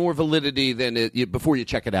give it more validity than before you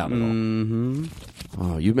check it out at all. Mm-hmm.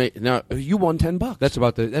 Oh, you won $10. That's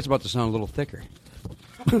about to sound a little thicker.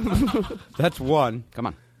 That's one. Come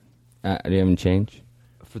on. Do you have any change?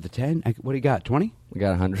 For the 10? What do you got, 20? We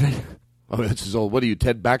got 100. Oh, that's his old. What are you,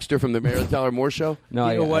 Ted Baxter from the Mary Tyler Moore Show? No,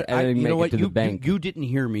 you know what? I didn't make it to the bank. You didn't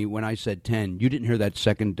hear me when I said 10. You didn't hear that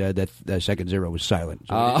second. That second zero was silent.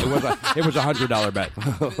 So it was $100 bet.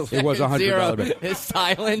 It was $100 bet. It's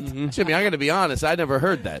silent. Mm-hmm. Jimmy, I got to be honest. I never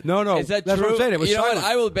heard that. No. Is that that's true? what I'm saying. It was you know silent. what?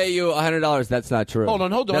 I will pay you $100. That's not true. Hold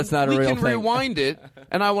on. That's not a real thing. We can rewind it,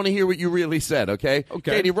 and I want to hear what you really said. Okay.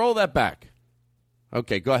 Okay. Katie, roll that back.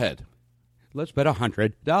 Okay, go ahead. Let's bet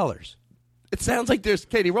 $100. It sounds like there's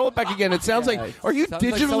Katie. Roll it back again. It sounds like are you sounds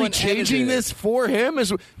like digitally someone changing edited it. this for him?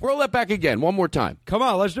 Roll that back again one more time. Come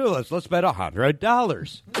on, let's do this. Let's bet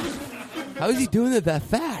 $100. How is he doing it that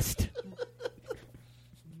fast?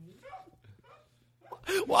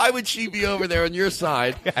 Why would she be over there on your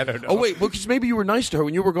side? I don't know. Oh wait, because maybe you were nice to her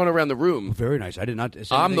when you were going around the room. Very nice. I did not say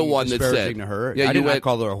I'm the anything one that disparaging said to her. Yeah, I you did went, not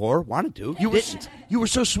call her a whore. Wanted to. You were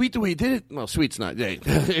so sweet the way you did it. Well, sweet's not.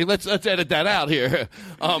 Hey, let's edit that out here.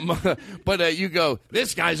 But you go.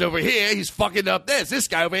 This guy's over here. He's fucking up this. This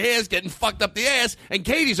guy over here is getting fucked up the ass, and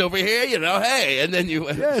Katie's over here. Hey, and then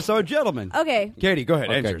you. Yeah, so a gentleman. Okay. Katie, go ahead.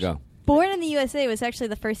 Okay, Answers. go. Born in the USA was actually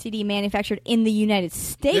the first CD manufactured in the United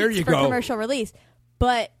States There you for go. commercial release.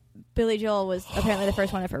 But Billy Joel was apparently the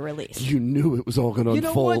first one ever released. You knew it was all going to You know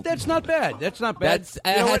unfold. what? That's not bad. That's not bad. I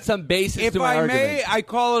had some basis if to my I argument. may, I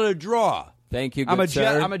call it a draw. Thank you, I'm good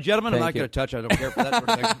sir. I'm a gentleman. Thank I'm not you. going to touch. I don't care for that sort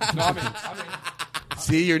of thing. No, I mean,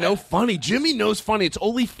 See, you're no funny. Jimmy knows funny. It's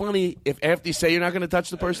only funny if after you say you're not going to touch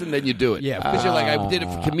the person, then you do it. Yeah. Because you're like, I did it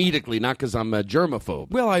comedically, not because I'm a germaphobe.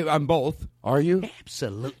 well, I'm both. Are you?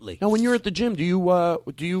 Absolutely. Now, when you're at the gym, do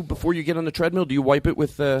you before you get on the treadmill, do you wipe it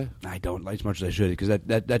with? I don't as much as I should because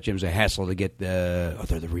that gym's a hassle to get. They're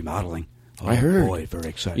the remodeling. Oh, I heard. Boy, very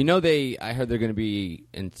exciting. You know, I heard they're going to be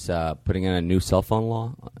putting in a new cell phone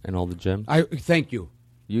law in all the gyms. Thank you.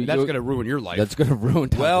 That's going to ruin your life. That's going to ruin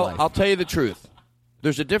Tom's Well, life. I'll tell you the truth.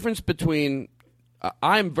 There's a difference between.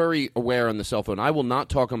 I'm very aware on the cell phone. I will not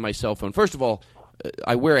talk on my cell phone. First of all,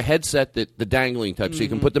 I wear a headset the dangling type, so you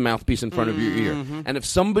can put the mouthpiece in front of your ear. And if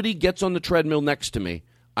somebody gets on the treadmill next to me,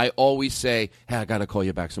 I always say, "Hey, I got to call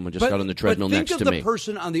you back. Someone just got on the treadmill next to me." Think of the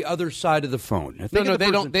person on the other side of the phone. No, they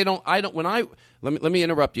don't. They don't. I don't. When I let me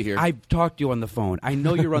interrupt you here. I've talked to you on the phone. I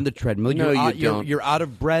know you're on the treadmill. No, you don't. You're out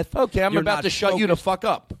of breath. Okay, I'm You're about not to shut you the fuck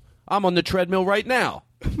up. I'm on the treadmill right now.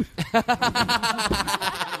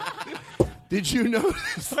 Did you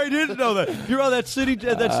notice? I didn't know that. You're on that seated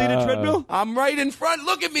treadmill? I'm right in front.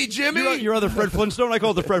 Look at me, Jimmy. You're on the Fred Flintstone? I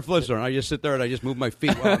call it the Fred Flintstone. I just sit there and I just move my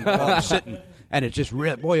feet while I'm sitting. And it's just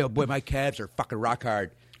real. Boy, oh boy, my calves are fucking rock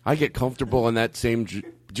hard. I get comfortable on that same...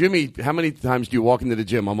 Jimmy, how many times do you walk into the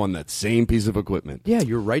gym? I'm on that same piece of equipment. Yeah,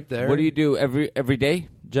 you're right there. What do you do every day,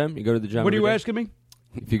 Jim? You go to the gym What are every you day? asking me?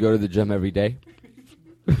 If you go to the gym every day?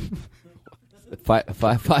 5.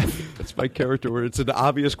 That's my character where it's an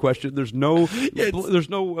obvious question. There's no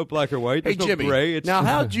black or white. Hey, There's no Jimmy, gray. It's, now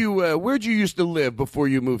where'd you used to live before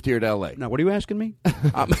you moved here to L.A.? Now, what are you asking me?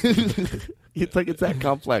 It's like it's that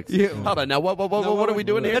complex. Yeah. Hold on. Now, what are we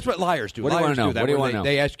doing here? That's what liars do. What do you Liars wanna know? that, What do you where wanna know?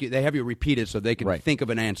 They ask you. They have you repeat it so they can think of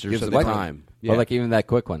an answer. Gives so them they time. Yeah. Or like even that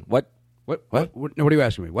quick one. What? What are you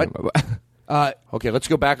asking me? What? Okay, let's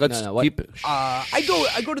go back. Let's No, what? keep.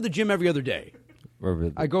 I go to the gym every other day.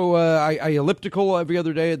 I go I elliptical every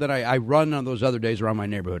other day. Then I run on those other days around my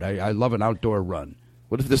neighborhood. I love an outdoor run.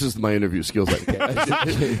 What if this is my interview skills?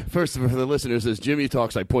 First, for the listeners, as Jimmy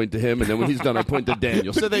talks, I point to him, and then when he's done, I point to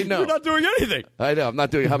Daniel, so they know. You're not doing anything. I know. I'm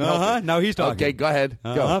not doing. I'm helping. Now he's talking. Okay, go ahead.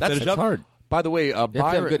 Go. That's hard. By the way, You have to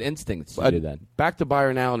have Byron, good instincts to do that. Back to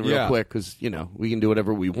Byron Allen real quick, because we can do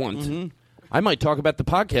whatever we want. Mm-hmm. I might talk about the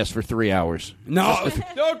podcast for 3 hours. No,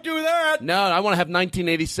 don't do that. No, I want to have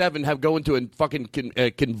 1987 go into and fucking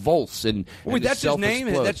convulse and. Wait, and that's his name.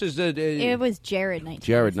 explode. That's his. It was Jared 1987.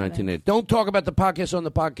 Jared 1980. Don't talk about the podcast on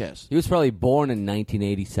the podcast. He was probably born in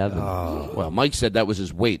 1987. Well, Mike said that was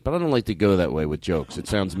his weight, but I don't like to go that way with jokes. It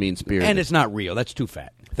sounds mean-spirited. And it's not real. That's too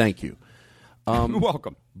fat. Thank you. You're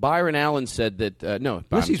welcome. Byron Allen said that no.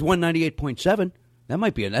 Unless he's 198.7. That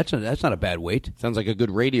might be that's not a bad weight. Sounds like a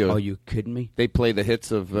good radio. Oh, you kidding me? They play the hits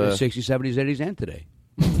of 60s, 70s, 80s, and today.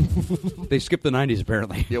 They skipped the 90s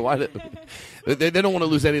apparently. Yeah, why? They don't want to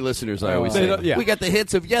lose any listeners. I always say. Yeah. We got the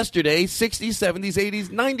hits of yesterday: 60s, 70s, 80s,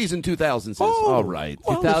 90s, and 2000s. All right,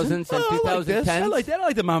 2000s and 2010s. I like that. I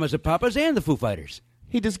like the Mamas and Papas and the Foo Fighters.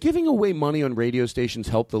 Hey, does giving away money on radio stations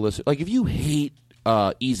help the listener? Like, if you hate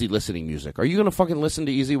easy listening music, are you going to fucking listen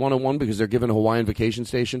to Easy 101 because they're giving a Hawaiian vacation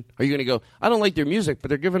station? Are you going to go, I don't like their music, but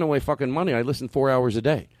they're giving away fucking money. I listen 4 hours a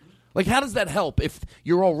day. Like, how does that help if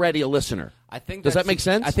you're already a listener? I think does that make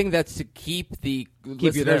sense? I think that's to keep the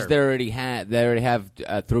listeners they already have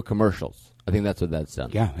through commercials. I think that's what that's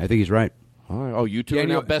done. Yeah, I think he's right. All right. Oh, you two are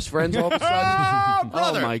now best friends all of a sudden?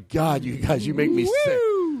 Oh, my God, you guys, you make me sick.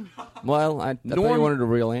 Well, I thought you wanted a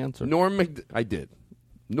real answer. I did.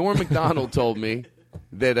 Norm MacDonald told me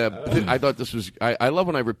that I thought this was. I love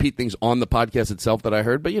when I repeat things on the podcast itself that I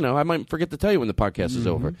heard, but I might forget to tell you when the podcast is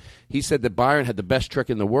over. He said that Byron had the best trick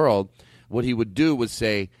in the world. What he would do was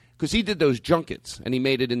say, because he did those junkets and he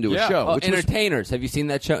made it into a show. Oh, Entertainers. Have you seen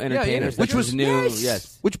that show, Entertainers? Which was new.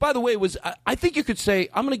 Yes. Which, by the way, was I think you could say,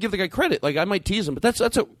 I'm going to give the guy credit. Like, I might tease him, but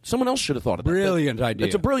someone else should have thought of that. Brilliant idea.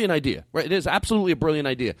 It's a brilliant idea. Right? It is absolutely a brilliant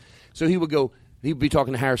idea. So he would go. He would be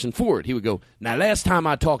talking to Harrison Ford. He would go, now, last time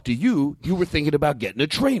I talked to you, you were thinking about getting a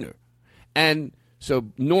trainer. And so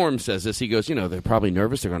Norm says this. He goes, they're probably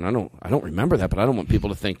nervous. They're going, I don't remember that, but I don't want people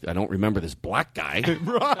to think I don't remember this black guy.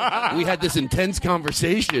 We had this intense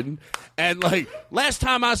conversation. And, like, last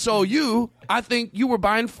time I saw you, I think we were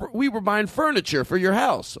buying furniture for your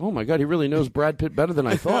house. Oh, my God, he really knows Brad Pitt better than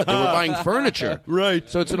I thought. They were buying furniture. Right.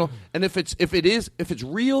 So it's and if it's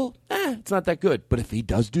real, it's not that good. But if he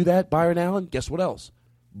does do that, Byron Allen, guess what else?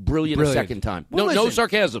 Brilliant. A second time. Well, no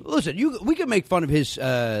sarcasm. Listen, we can make fun of his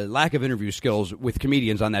lack of interview skills with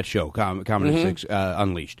comedians on that show, Comedy 6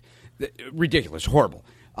 Unleashed. Ridiculous, horrible.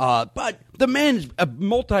 But the man's a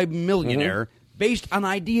multi-millionaire based on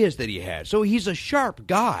ideas that he has. So he's a sharp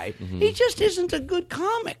guy. He just isn't a good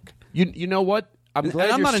comic. You know what? I'm glad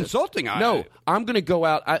and I'm you're not insulting him. No, I'm going to go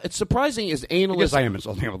out. It's surprising as analysts. I guess I am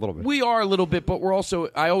insulting him a little bit. We are a little bit, but we're also.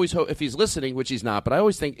 I always hope if he's listening, which he's not. But I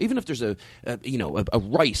always think, even if there's a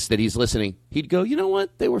Rice that he's listening, he'd go, you know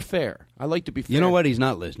what? They were fair. I like to be fair. You know what? He's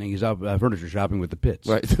not listening. He's out furniture shopping with the Pitts.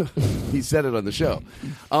 Right. He said it on the show.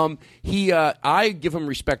 I give him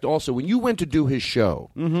respect also. When you went to do his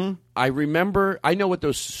show, I know what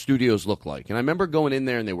those studios look like. And I remember going in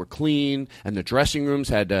there and they were clean and the dressing rooms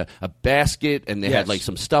had a basket and they had like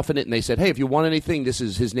some stuff in it. And they said, hey, if you want anything,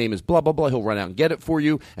 his name is blah, blah, blah. He'll run out and get it for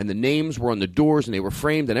you. And the names were on the doors and they were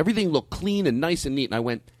framed and everything looked clean and nice and neat. And I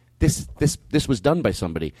went, this was done by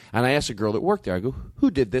somebody. And I asked a girl that worked there, I go,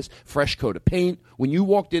 who did this? Fresh coat of paint. When you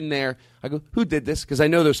walked in there, I go, who did this? Because I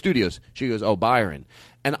know those studios. She goes, oh, Byron.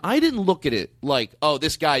 And I didn't look at it like, oh,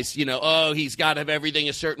 this guy's, he's got to have everything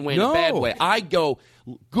a certain way in a bad way. I go,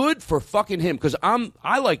 good for fucking him, because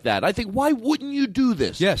I like that. I think, why wouldn't you do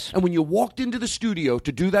this? Yes. And when you walked into the studio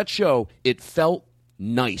to do that show, it felt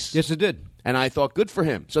nice. Yes, it did. And I thought, good for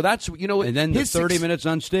him. So that's, And then the 30 minutes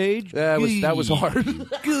on stage? That was hard.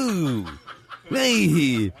 Goo.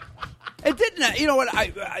 Hey. It didn't. You know what?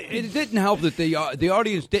 It didn't help that the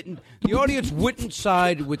audience didn't. The audience wouldn't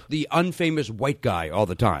side with the unfamous white guy all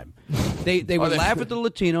the time. They would laugh at the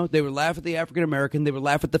Latino. They would laugh at the African American. They would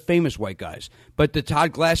laugh at the famous white guys. But the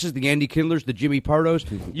Todd Glasses, the Andy Kindlers, the Jimmy Pardos,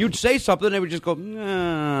 you'd say something, they would just go,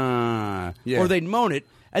 nah, or they'd moan it.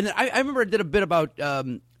 And then I remember I did a bit about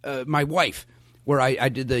my wife, where I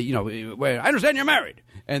did the where I understand you're married.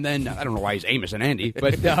 And then, I don't know why he's Amos and Andy,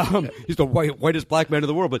 but he's the whitest black man in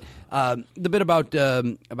the world. But the bit about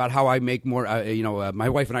how I make more, my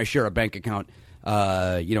wife and I share a bank account.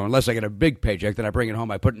 Unless I get a big paycheck, then I bring it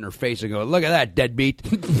home, I put it in her face and go, look at that, deadbeat.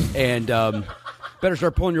 And better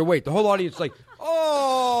start pulling your weight. The whole audience is like,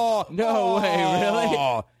 oh. No way,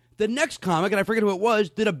 really? The next comic, and I forget who it was,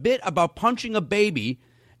 did a bit about punching a baby.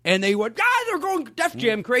 And they went, they're going Def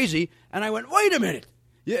Jam crazy. And I went, wait a minute.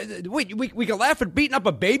 Yeah, wait, we can laugh at beating up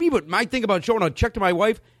a baby, but my thing about showing a check to my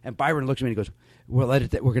wife, and Byron looks at me and he goes, we're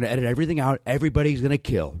going to edit everything out. Everybody's going to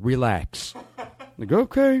kill. Relax. I go,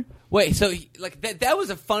 okay. Wait, so that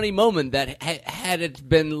was a funny moment that had it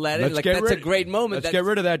been let in. That's a great moment. Let's get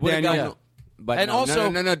rid of that, Daniel. But and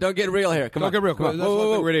no, don't get real here. Come on. Don't get real. Come on. That's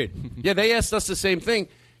what we're going to eat. Yeah, they asked us the same thing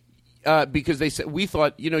because they said, we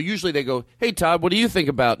thought, usually they go, hey, Todd, what do you think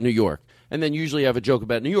about New York? And then usually I have a joke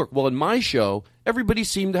about New York. Well, in my show, everybody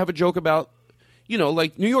seemed to have a joke about,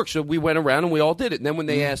 like New York. So we went around and we all did it. And then when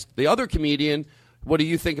they asked the other comedian, what do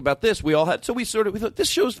you think about this? We all had. So we thought this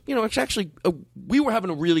show's, it's actually, we were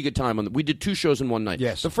having a really good time on it. We did 2 shows in one night.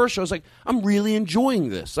 Yes. The first show was like, I'm really enjoying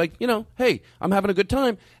this. Like, hey, I'm having a good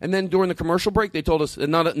time. And then during the commercial break, they told us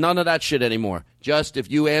none of that shit anymore. Just if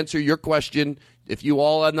you answer your question, if you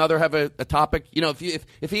all have a topic,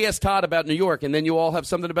 if he asks Todd about New York and then you all have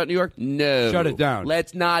something about New York, no. Shut it down.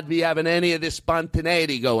 Let's not be having any of this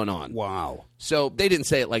spontaneity going on. Wow. So they didn't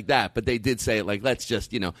say it like that, but they did say it like, let's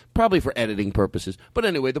just, probably for editing purposes. But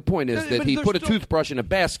anyway, the point is that he put a toothbrush in a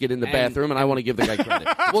basket in the bathroom, and I want to give the guy credit.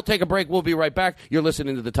 We'll take a break. We'll be right back. You're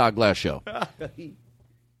listening to the Todd Glass Show.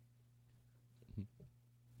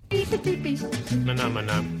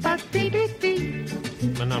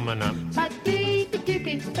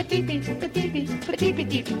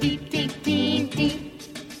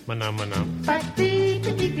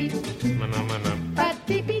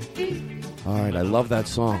 All right, I love that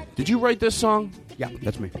song. Did you write this song? Yeah,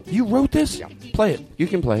 that's me. You wrote this? Yeah. Play it. You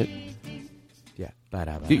can play it. Yeah.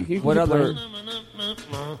 What other?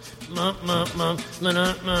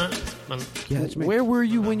 Yeah, that's me. Where were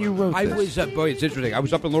you when you wrote this? I was, it's interesting. I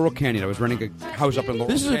was up in Laurel Canyon. I was renting a house up in Laurel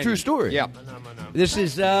Canyon. This is a true story. Yeah. This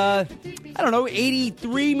is, I don't know,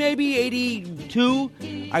 83 maybe, 82.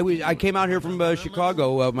 I came out here from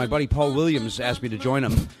Chicago. My buddy Paul Williams asked me to join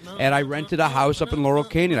him, and I rented a house up in Laurel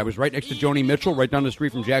Canyon. I was right next to Joni Mitchell, right down the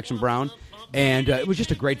street from Jackson Browne. And it was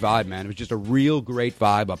just a great vibe, man. It was just a real great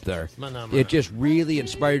vibe up there. It just really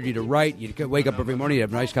inspired you to write. You'd wake up every morning, you'd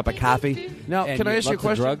have a nice cup of coffee. Now, can I ask you a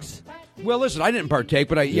question? Drugs? Well, listen, I didn't partake,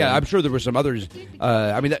 but I'm sure there were some others.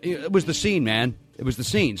 It was the scene, man. It was the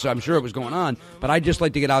scene, so I'm sure it was going on. But I just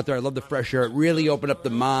like to get out there. I love the fresh air. It really opened up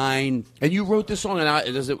the mind. And you wrote this song,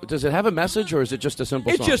 and does it have a message, or is it just a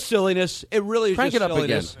simple song? It's just silliness. It really is Crank just it up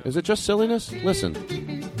silliness. again. Is it just silliness? Listen.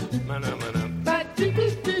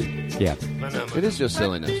 Yeah. It is just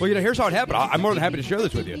silliness. Well, here's how it happened. I'm more than happy to share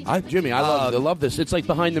this with you. Jimmy, I love this. It's like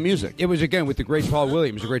behind the music. It was, again, with the great Paul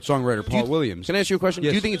Williams, the great songwriter Paul Williams. Can I ask you a question?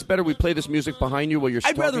 Yes. Do you think it's better we play this music behind you while you're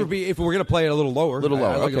I'd talking? rather be, if we're going to play it a little lower. A little lower,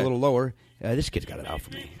 I like it okay. a little lower. This kid's got it out for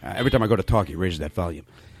me. Every time I go to talk, he raises that volume.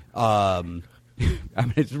 I mean,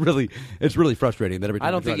 it's really frustrating that every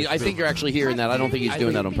time I think you're actually hearing that. I don't think he's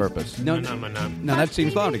doing that on purpose. No, that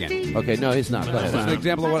seems loud again. Okay, no, he's not. Go ahead. That's an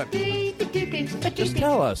example of what. Just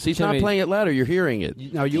tell us. He's not playing it louder. You're hearing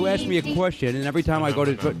it. Now, you ask me a question, and every time I go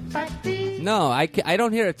to. No, I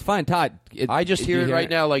don't hear it. It's fine, Todd. I just hear it right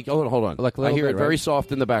now. Like, hold on. Like a I little hear bit, it very right?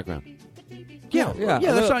 soft in the background. Yeah,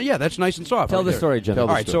 that's nice and soft. Tell right the there. story, Jim. All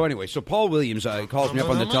right, so anyway, Paul Williams calls me up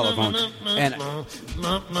on the telephone, and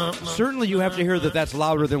certainly you have to hear that that's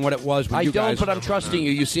louder than what it was when I you don't, guys... but I'm trusting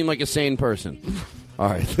you. You seem like a sane person. All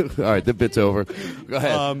right, all right, the bit's over. Go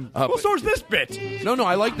ahead. Well, so's this bit. No,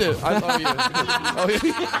 I like the...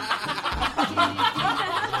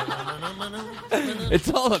 It's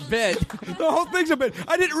all a bit. The whole thing's a bit.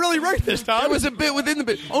 I didn't really write this, Tom. It was a bit within the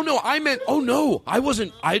bit. Oh, no, I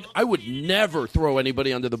wasn't... I would never throw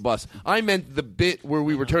anybody under the bus. I meant the bit where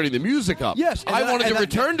we were turning the music up. Yes. I wanted to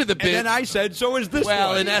return to the bit. And then I said, so is this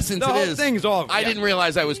Well, one. in essence, the it whole is. thing's off. I didn't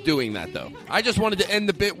realize I was doing that, though. I just wanted to end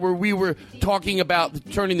the bit where we were talking about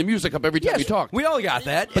turning the music up every time we talked. We all got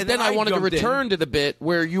that. But then I wanted to return to the bit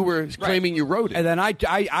where you were claiming you wrote it. And then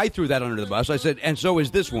I threw that under the bus. I said, and so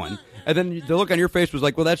is this one. And then the look on your face was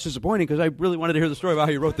like, well, that's disappointing because I really wanted to hear the story about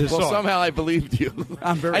how you wrote this song. Well, somehow I believed you.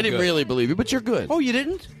 I'm very I didn't good. really believe you, but you're good. Oh, you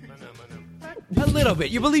didn't? A little bit.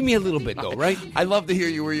 You believe me a little bit, though, right? I love to hear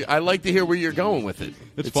you. I like to hear where you're going with it.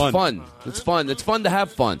 It's fun. It's fun. It's fun to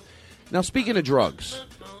have fun. Now, speaking of drugs,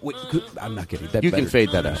 wait, I'm not kidding. That you better. can fade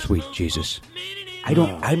that out. Sweet Jesus.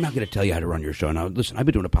 I'm not going to tell you how to run your show. Now, listen, I've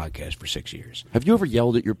been doing a podcast for 6 years. Have you ever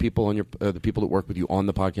yelled at your people on the people that work with you on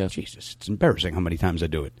the podcast? Jesus, it's embarrassing how many times I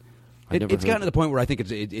do it. It's gotten to the point where I think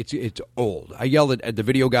it's old. I yell at the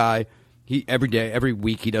video guy. Every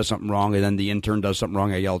week he does something wrong, and then the intern does something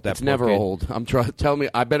wrong. I yell at that. It's never kid. old. Tell me.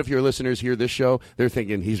 I bet if your listeners hear this show, they're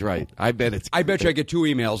thinking he's right. I bet you I get 2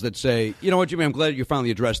 emails that say, you know what, Jimmy, I'm glad you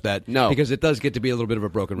finally addressed that. No, because it does get to be a little bit of a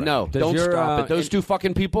broken record. No, don't stop it. Those two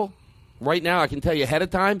fucking people. right now, I can tell you ahead of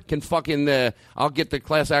time, can fucking, I'll get the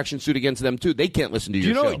class action suit against them, too. They can't listen to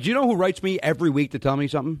your show. Do you know who writes me every week to tell me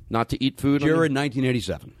something? Not to eat food? You're in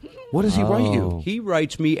 1987. What does he write you? He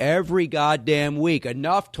writes me every goddamn week.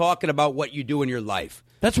 Enough talking about what you do in your life.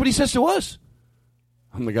 That's what he says to us.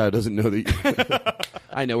 I'm the guy who doesn't know that.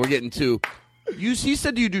 I know, we're getting too... he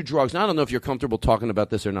said you do drugs. Now, I don't know if you're comfortable talking about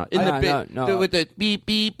this or not. In the bit, no. With the beep,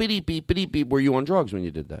 beep, beep, beep, beep, beep, were you on drugs when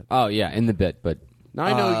you did that? Oh, yeah, in the bit, but... Now,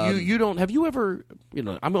 I know you don't... Have you ever...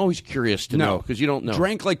 I'm always curious to know, because you don't know.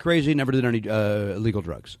 Drank like crazy, never did any illegal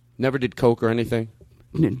drugs. Never did coke or anything?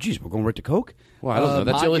 Jeez, we're going right to coke? Well, I don't know.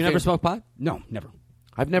 That's pot? the only You thing. never smoked pot? No, never.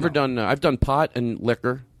 I've never done... I've done pot and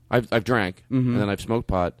liquor. I've drank, and then I've smoked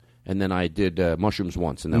pot, and then I did mushrooms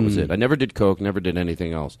once, and that was it. I never did coke, never did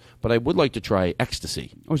anything else. But I would like to try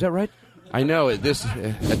ecstasy. Oh, is that right? I know. At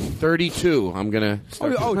 32, I'm going to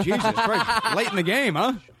start... Oh, Jesus Christ. Late in the game,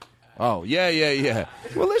 huh? Oh, yeah.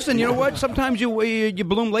 Well, listen, you know what? Sometimes you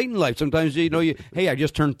bloom late in life. Sometimes, hey, I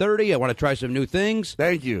just turned 30. I want to try some new things.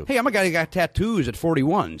 Thank you. Hey, I'm a guy who got tattoos at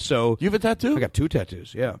 41. So you have a tattoo? I got 2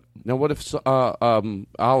 tattoos, yeah. Now, what if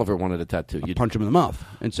Oliver wanted a tattoo? You'd punch him in the mouth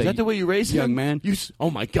and say, is that the way you raise him? Young man. Oh,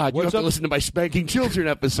 my God. You have to listen to my Spanking Children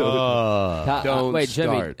episode. Don't wait,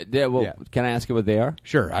 start. Jimmy, can I ask you what they are?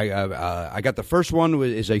 Sure. I got the first one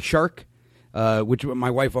is a shark. Which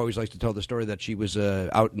my wife always likes to tell the story that she was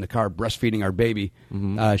out in the car breastfeeding our baby.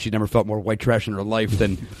 She never felt more white trash in her life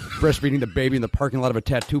than breastfeeding the baby in the parking lot of a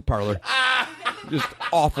tattoo parlor. Just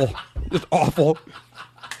awful. Just awful.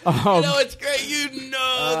 It's great. You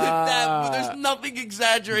know that there's nothing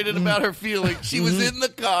exaggerated about her feelings. She was in the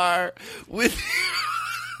car with...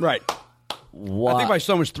 Right. What? I think my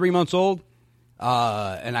son was 3 months old.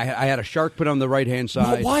 And I had a shark put on the right-hand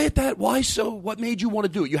side. Why at that? Why so? What made you want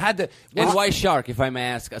to do it? You had to... And why shark, if I may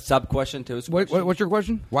ask? A sub-question to his question? What's your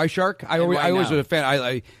question? Why shark? I always was a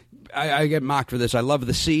fan. I get mocked for this. I love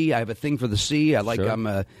the sea. I have a thing for the sea. I like.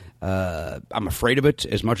 Sure. I'm afraid of it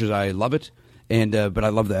as much as I love it. And but I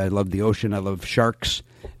love the ocean. I love sharks.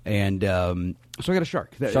 And so I got a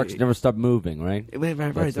shark. Sharks never stop moving, right?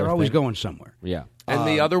 Right. They're always going somewhere. Yeah. And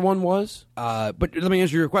the other one was? But let me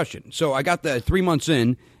answer your question. So I got the 3 months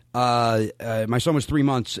in. My son was 3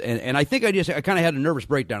 months, and I think I kind of had a nervous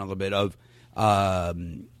breakdown a little bit of. I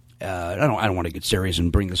don't want to get serious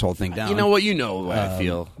and bring this whole thing down. You know what? You know what I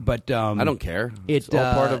feel. But I don't care. It's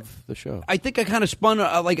all part of the show. I think I kind of spun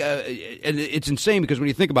and it's insane because when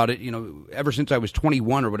you think about it, ever since I was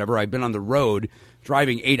 21 or whatever, I've been on the road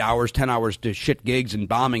driving 8 hours, 10 hours to shit gigs and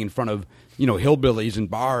bombing in front of hillbillies and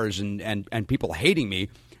bars and people hating me.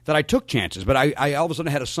 That I took chances, but I all of a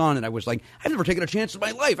sudden had a son, and I was like, I've never taken a chance in my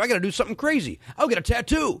life. I got to do something crazy. I'll get a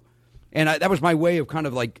tattoo, and that was my way of kind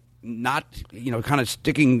of like not, kind of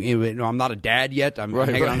sticking. I'm not a dad yet. I'm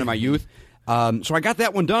hanging on to my youth. So I got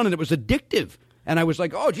that one done, and it was addictive. And I was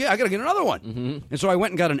like, oh, gee, I got to get another one. And so I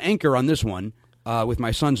went and got an anchor on this one with my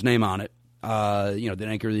son's name on it. The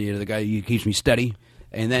anchor, the guy who keeps me steady.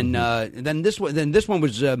 And then this one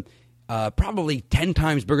was. Probably 10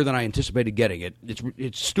 times bigger than I anticipated getting it.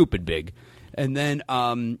 It's stupid big. And then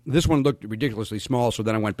this one looked ridiculously small, so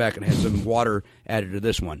then I went back and had some water added to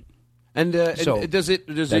this one. And so is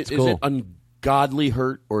it ungodly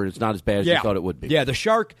hurt, or it's not as bad as you thought it would be? Yeah, the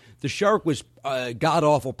shark was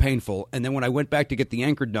god-awful painful. And then when I went back to get the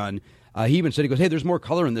anchor done, he even said, he goes, hey, there's more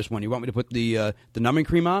color in this one. You want me to put the numbing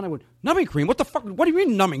cream on? I went, numbing cream? What the fuck? What do you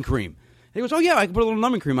mean numbing cream? He goes, oh, yeah, I can put a little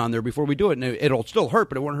numbing cream on there before we do it, and it'll still hurt,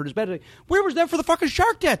 but it won't hurt as bad. Where was that for the fucking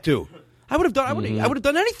shark tattoo? I would have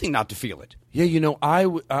done anything not to feel it. Yeah, I.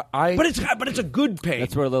 But it's a good pain.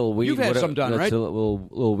 That's where a little weed. You've had some done, right? A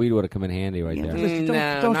little weed would have come in handy right there. Listen,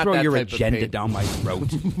 don't throw your agenda down my throat.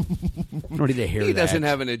 I don't need to hear that. He doesn't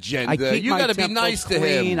have an agenda. You got to be nice to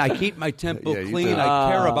him. I keep my temple clean.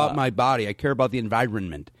 I care about my body. I care about the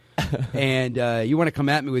environment. And you want to come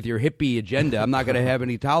at me with your hippie agenda, I'm not going to have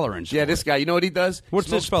any tolerance. Yeah, this guy, you know what he does? What's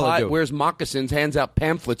this fella do? Wears moccasins, hands out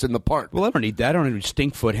pamphlets in the park. Well, I don't need that. I don't need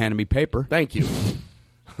Stinkfoot handing me paper. Thank you.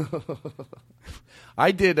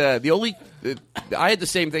 I did I had the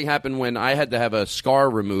same thing happen when I had to have a scar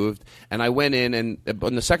removed, and I went in, and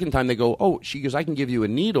on the second time they go, oh, she goes, I can give you a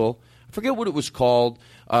needle. I forget what it was called,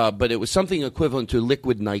 but it was something equivalent to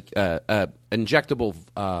liquid injectable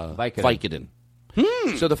Vicodin.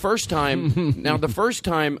 So the first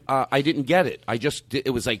time, I didn't get it.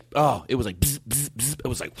 It was like, bzz, bzz, bzz. It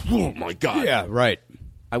was like, oh my God. Yeah, right.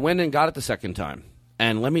 I went and got it the second time.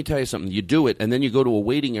 And let me tell you something. You do it, and then you go to a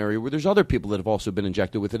waiting area where there's other people that have also been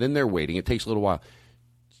injected with it, and they're waiting. It takes a little while.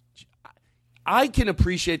 I can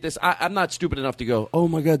appreciate this. I'm not stupid enough to go, oh,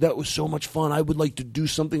 my God, that was so much fun. I would like to do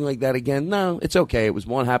something like that again. No, it's okay. It was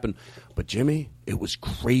one happened. But, Jimmy, it was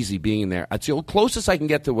crazy being there. It's the closest I can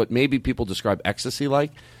get to what maybe people describe ecstasy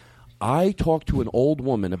like. I talked to an old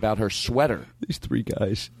woman about her sweater. These three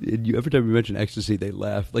guys, every time you mention ecstasy, they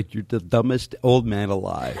laugh like you're the dumbest old man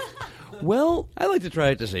alive. Well, I like to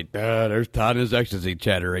try to say, there's Todd and his ecstasy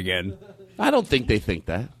chatter again. I don't think they think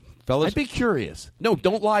that. Fellas, I'd be curious. No,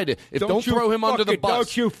 don't lie to. Don't throw him under the bus.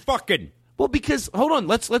 Don't you fucking. Well, because hold on.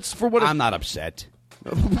 Let's for what I'm not upset.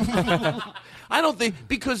 I don't think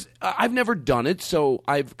because I've never done it, so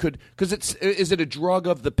because is it a drug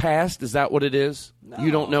of the past? Is that what it is? No.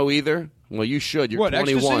 You don't know either. Well, you should. You're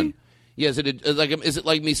 21. Ecstasy? Yeah, is it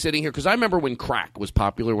like me sitting here? Because I remember when crack was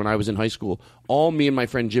popular when I was in high school. All me and my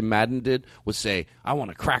friend Jim Madden did was say, "I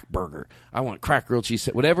want a crack burger. I want crack grilled cheese."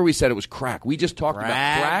 Whatever we said, it was crack. We just talked about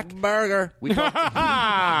crack burger. We talked.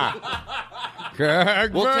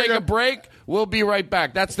 We'll take a break. We'll be right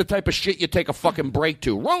back. That's the type of shit you take a fucking break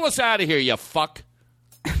to. Roll us out of here, you fuck.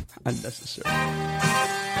 Unnecessary.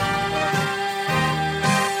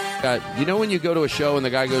 You know when you go to a show and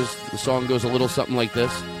the song goes a little something like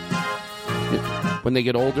this? When they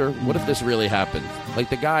get older, what if this really happened?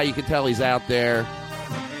 Like the guy, you can tell he's out there.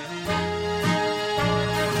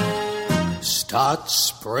 Start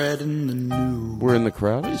spreading the news. We're in the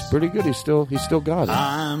crowd. He's pretty good. He's still got it.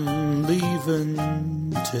 I'm leaving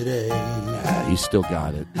today. Yeah, he's still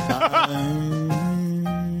got it.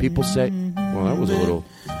 People say, well, that was a little...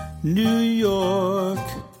 New York.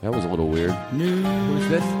 That was a little weird. Who's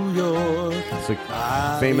this? York. It's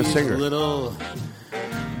a famous singer. Little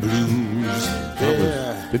blues.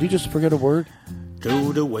 Did he just forget a word?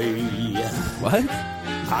 Go away. What?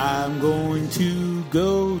 I'm going to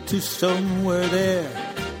go to somewhere there.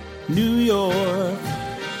 New York.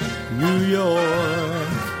 New York.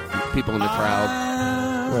 People in the crowd.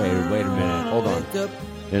 Wait a minute. Hold on.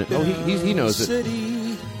 He knows it.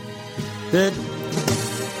 That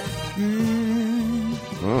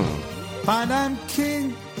find I'm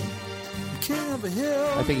king of a hill.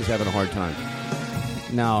 I think he's having a hard time.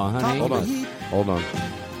 No, honey. Hold on.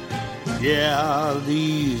 Yeah,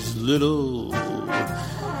 these little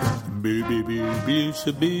I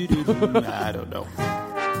don't know.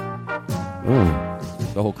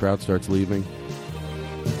 The whole crowd starts leaving.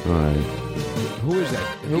 All right. Who is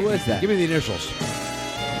that? Who is that? Give me the initials.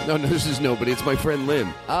 No, this is nobody. It's my friend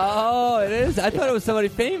Lynn. Oh, it is? I thought it was somebody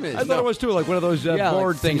famous. I thought it was, too, like one of those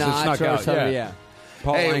board things that snuck out. Yeah.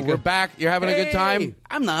 Paul Anka. We're back. You're having a good time?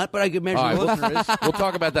 I'm not, but I can imagine the listener is. We'll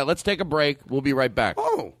talk about that. Let's take a break. We'll be right back.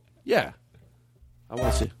 Oh. Yeah. I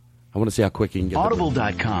want to see how quick you can get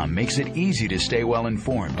Audible.com makes it easy to stay well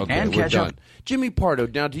informed and we're catch done. up. Jimmy Pardo,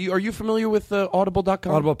 now are you familiar with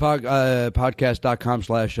Audible.com?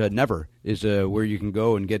 Audiblepodcast.com/never is where you can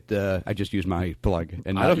go and get. I just use my plug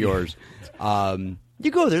and not yours. You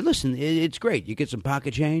go there. Listen, it's great. You get some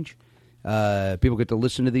pocket change. People get to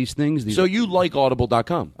listen to these things. So you like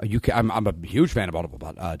Audible.com? I'm a huge fan of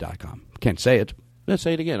Audible.com. Can't say it. Let's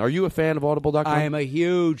say it again. Are you a fan of Audible.com? I am a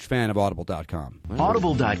huge fan of Audible.com.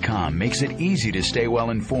 Audible.com makes it easy to stay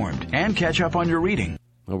well informed and catch up on your reading.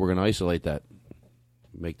 Well, we're going to isolate that.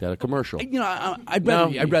 Make that a commercial. You know, I'd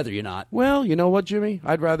rather you not. Well, you know what, Jimmy?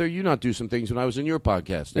 I'd rather you not do some things when I was in your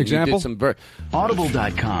podcast. And example? You did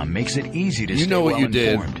Audible.com makes it easy to stay well informed. You know what you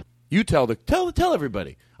did. You tell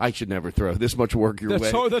everybody. I should never throw this much work your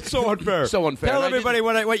way. That's so unfair. So unfair. Tell everybody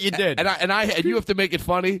what you did. And you have to make it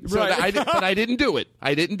funny. So right. But I didn't do it.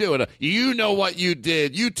 You know what you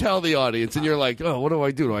did. You tell the audience, and you're like, oh, what do I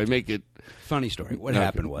do? Do I make it? Funny story. What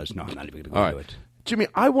happened was, no, I'm not even going to go into it. Jimmy,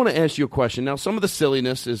 I want to ask you a question. Now, some of the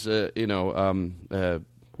silliness is, what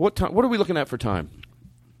time? What are we looking at for time?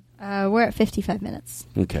 We're at 55 minutes.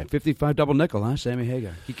 Okay. 55 double nickel, huh? Sammy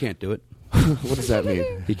Hagar. He can't do it. What does that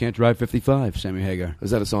mean? He can't drive 55, Sammy Hagar.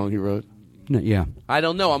 Is that a song he wrote? No, yeah. I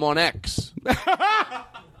don't know. I'm on X.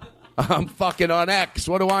 I'm fucking on X.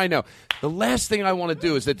 What do I know? The last thing I want to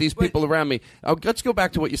do is that these people around me. Let's go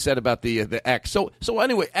back to what you said about the X. So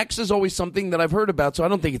anyway, X is always something that I've heard about. So I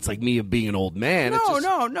don't think it's like me being an old man. No.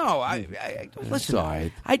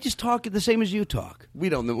 Listen, I just talk the same as you talk. We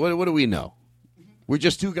don't know. What do we know? We're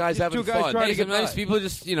just two guys having fun. Hey, some nice people.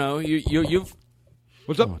 Just you've.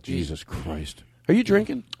 What's up? Oh, Jesus Christ! Are you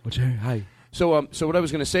drinking? What's your hi? So what I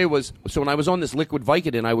was going to say was, when I was on this liquid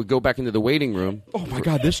Vicodin, I would go back into the waiting room. Oh my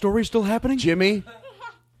God, this story's still happening, Jimmy.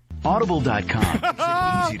 Audible.com makes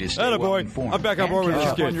it easy to stay well informed. I'm back on board with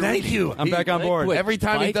this kid. Thank you. I'm back on board. Every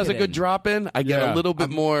time he does a good drop in, I get a little bit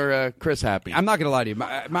more Chris happy. I'm not going to lie to you.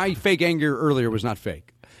 My fake anger earlier was not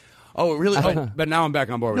fake. Oh, really? But now I'm back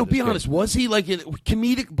on board. No, with be this honest. kid. Was he like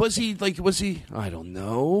comedic? Was he? I don't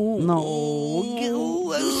know.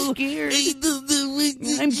 No, I'm scared.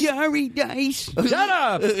 I'm sorry, Dice. Shut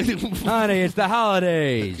up, honey. It's the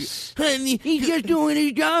holidays. Honey, he's just doing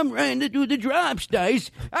his job, trying to do the drops,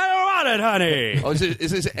 Dice. I don't want it, honey. Oh,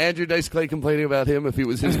 is this Andrew Dice Clay complaining about him if he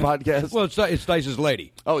was his podcast? Well, it's Dice's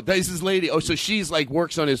lady. Oh, Dice's lady. Oh, so she's like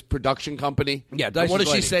works on his production company. Yeah, And Dice's what does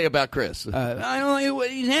lady. she say about Chris? I don't like the way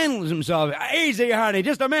he handles himself. Easy, honey.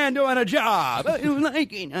 Just a man doing a job. I don't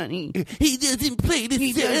like it, honey. He doesn't play the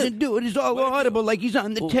He doesn't do it. It's all audible like he's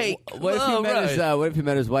on the tape. What if he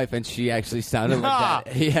met his wife and she actually sounded like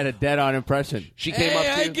that? He had a dead-on impression. She came up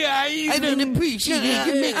to you. Guys, I don't appreciate it.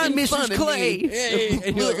 You're making Mrs. Clay.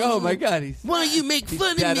 And you're like, oh my God, Why you make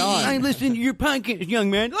fun of dead me? on. I listen to your podcast,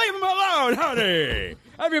 young man. Leave him alone, honey.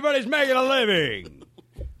 Everybody's making a living.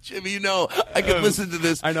 Jimmy, you know, I could listen to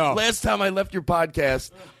this. I know. Last time I left your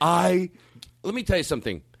podcast, let me tell you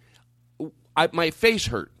something. My face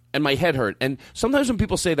hurt and my head hurt. And sometimes when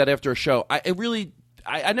people say that after a show, I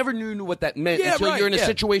never knew what that meant until you're in a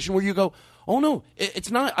situation where you go, oh no, it's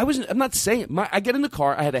not. I'm not saying it. I get in the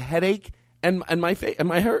car, I had a headache. And my face and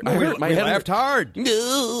my head. My head laughed hard.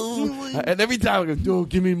 No. And every time I go, oh,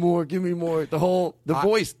 give me more. The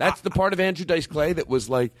voice. That's the part of Andrew Dice Clay that was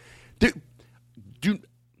like,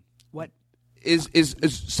 what is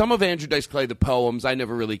some of Andrew Dice Clay, the poems? I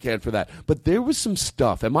never really cared for that, but there was some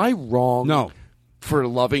stuff. Am I wrong? No. For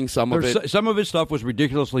loving some of it. Some of his stuff was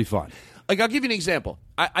ridiculously fun. Like, I'll give you an example.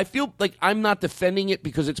 I feel like I'm not defending it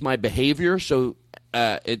because it's my behavior, so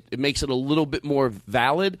it makes it a little bit more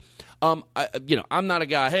valid. I'm not a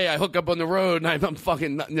guy, hey, I hook up on the road and I'm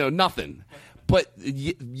fucking, nothing. But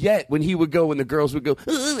yet, when he would go, when the girls would go,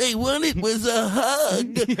 all they wanted was a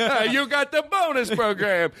hug. You got the bonus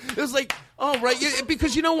program. It was like, oh, right.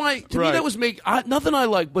 Because you know why? To me, that was nothing I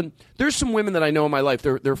like. But there's some women that I know in my life,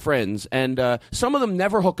 they're friends, and some of them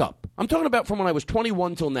never hook up. I'm talking about from when I was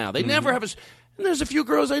 21 till now. They never have and there's a few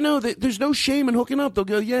girls I know that there's no shame in hooking up. They'll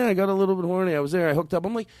go, yeah, I got a little bit horny. I was there. I hooked up.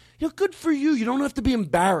 I'm like, good for you. You don't have to be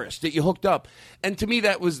embarrassed that you hooked up. And to me,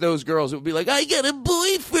 that was those girls. It would be like, I got a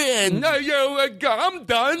boyfriend. No, I'm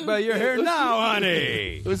done. But you're here now,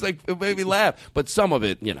 honey. It was like, it made me laugh. But some of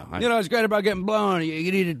it, it's great about getting blown. You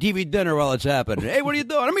can eat a TV dinner while it's happening. Hey, what are you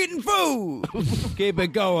doing? I'm eating food. Keep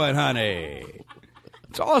it going, honey.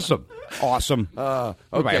 It's awesome. Okay.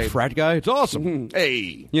 Am I a frat guy? It's awesome.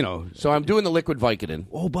 Hey. So I'm doing the liquid Vicodin.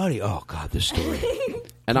 Oh, buddy. Oh, God, this story.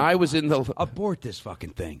 And I was in the... Abort this fucking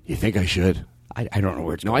thing. You think I should? I don't know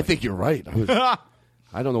where it's going. No, I think you're right.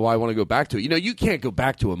 I don't know why I want to go back to it. You can't go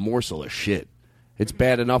back to a morsel of shit. It's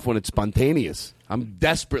bad enough when it's spontaneous. I'm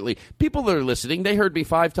desperately... People that are listening, they heard me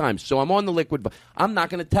 5 times. So I'm on the liquid... I'm not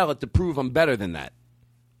going to tell it to prove I'm better than that.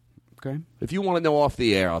 Okay. If you want to know off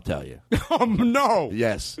the air, I'll tell you. Oh, no.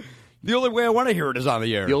 Yes. The only way I want to hear it is on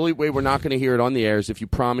the air. The only way we're not going to hear it on the air is if you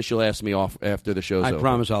promise you'll ask me off after the show's over. I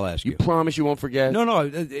promise I'll ask you. You promise you won't forget? No.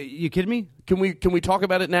 You kidding me? Can we talk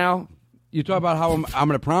about it now? You talk about how I'm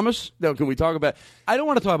going to promise? No, can we talk about... I don't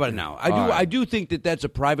want to talk about it now. I do think that's a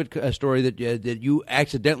private story that you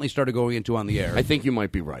accidentally started going into on the air. I think you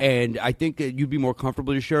might be right. And I think that you'd be more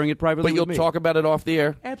comfortable just sharing it privately But you'll with me. talk about it off the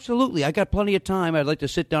air? Absolutely. I got plenty of time. I'd like to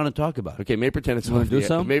sit down and talk about it. Okay, may pretend it's off the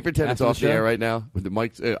air. May pretend it's off the air right now with the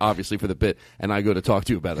mics, obviously for the bit, and I go to talk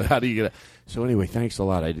to you about it. How do you get it? So anyway, thanks a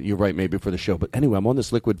lot. You're right, maybe for the show. But anyway, I'm on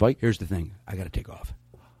this liquid Vic. Here's the thing. I got to take off.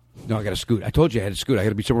 No, I got to scoot. I told you I had to scoot. I got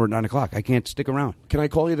to be somewhere at 9 o'clock. I can't stick around. Can I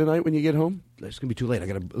call you tonight when you get home? It's going to be too late. I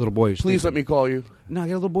got a little boy who's Please sleeping. let me call you. No, I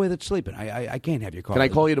got a little boy that's sleeping. I can't have your call. Can I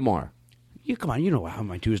call you tomorrow? Come on. You know how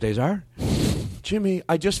my Tuesdays are. Jimmy,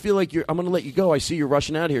 I just feel like I'm going to let you go. I see you're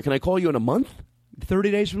rushing out of here. Can I call you in a month?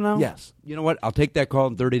 30 days from now? Yes. You know what? I'll take that call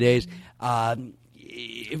in 30 days.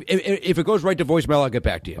 If it goes right to voicemail, I'll get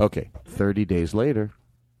back to you. Okay. 30 days later.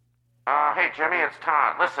 Hey, Jimmy, it's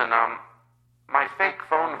Todd. Listen, my fake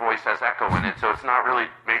phone voice has echo in it, so it's not really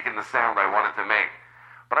making the sound I wanted to make.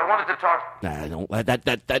 But I wanted to talk... Nah, don't.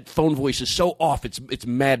 That phone voice is so off, it's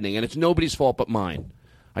maddening, and it's nobody's fault but mine.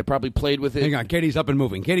 I probably played with it. Hang on, Katie's up and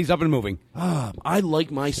moving. I like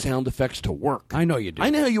my sound effects to work. I know you do.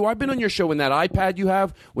 I know how you are. I've been on your show. When that iPad you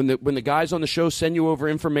have, when the guys on the show send you over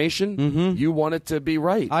information, you want it to be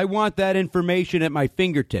right. I want that information at my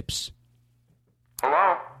fingertips.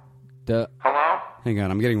 Hello? Hello? Hang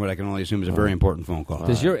on, I'm getting what I can only assume is a very important phone call.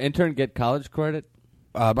 Does your intern get college credit?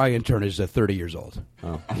 My intern is 30 years old.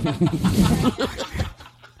 Oh.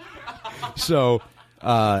 So,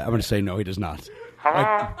 I'm going to say no, he does not.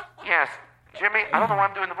 Hello? Yes. Jimmy, I don't know why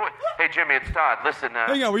I'm doing the voice. Hey, Jimmy, it's Todd. Listen,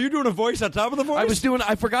 Hang on, were you doing a voice on top of the voice?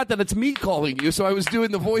 I forgot that it's me calling you, so I was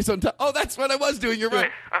doing the voice on top. Oh, that's what I was doing. You're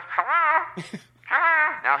right. Hello?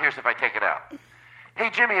 Now here's if I take it out. Hey,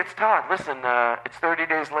 Jimmy, it's Todd. Listen, it's 30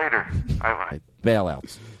 days later.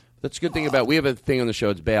 Bailouts. That's a good thing about. We have a thing on the show.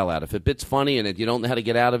 It's bailout. If a bit's funny and you don't know how to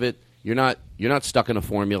get out of it, you're not stuck in a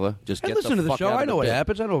formula. Just get listen the to the fuck show. out I of know the what bit.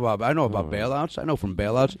 happens. I know about bailouts. I know from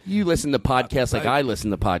bailouts. You listen to podcasts like I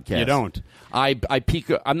listen to podcasts. You don't. I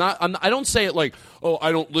peek. I don't say it like, oh,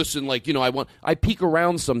 I don't listen. Like, I peek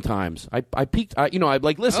around sometimes. I peek. I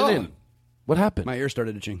like listen in. What happened? My ear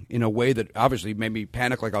started itching in a way that obviously made me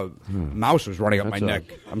panic like a mouse was running up my neck.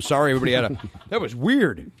 I'm sorry, everybody that was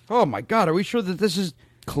weird. Oh, my God. Are we sure that this is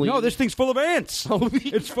clean? No, this thing's full of ants.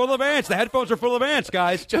 It's full of ants. The headphones are full of ants,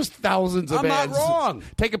 guys. Just thousands of I'm ants. not wrong.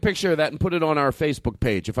 Take a picture of that and put it on our Facebook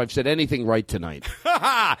page if I've said anything right tonight.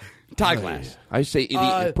 Todd Glass. I say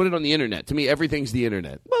put it on the internet. To me, everything's the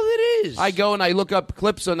internet. Well, it is. I go and I look up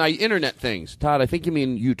clips on internet things. Todd, I think you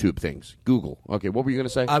mean YouTube things. Google. Okay, what were you going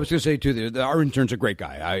to say? I was going to say, too, our intern's a great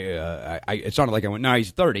guy. It sounded like I went, no,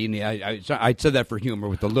 he's 30. And I said that for humor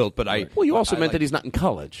with the lilt, but I... Well, you also meant that he's not in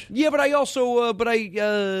college. Yeah, but I also... you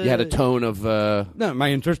had a tone of... No,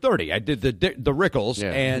 my intern's 30. I did the Rickles,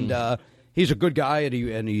 yeah. and... He's a good guy,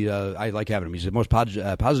 and he I like having him. He's the most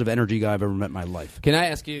positive energy guy I've ever met in my life. Can I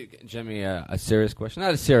ask you, Jimmy, a serious question?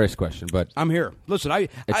 Not a serious question, but I'm here. Listen, I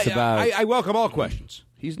welcome all questions.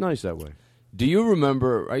 He's nice that way. Do you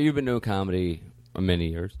remember? You've been doing comedy many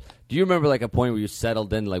years. Do you remember like a point where you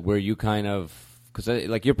settled in, like where you kind of because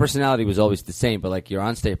like your personality was always the same, but like your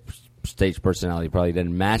onstage personality probably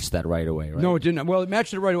didn't match that right away, right? No, it didn't. Well, it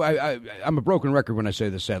matched it right away. I'm a broken record when I say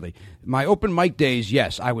this, sadly. My open mic days,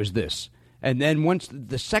 yes, I was this. And then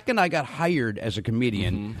the second I got hired as a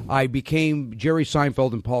comedian, I became Jerry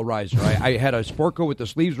Seinfeld and Paul Reiser. I had a sport coat with the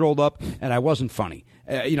sleeves rolled up, and I wasn't funny.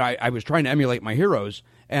 I was trying to emulate my heroes,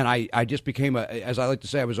 and I just became, as I like to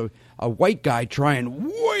say, I was a white guy trying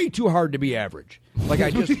way too hard to be average. Like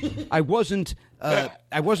I wasn't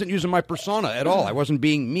using my persona at all. I wasn't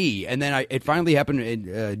being me. And then it finally happened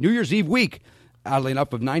in New Year's Eve week. Oddly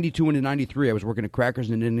enough, of 92 into 93, I was working at Crackers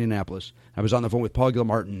in Indianapolis. I was on the phone with Paul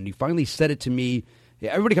Gilmartin, and he finally said it to me. Yeah,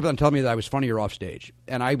 everybody kept on telling me that I was funnier off stage,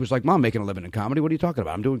 and I was like, "Mom, I'm making a living in comedy. What are you talking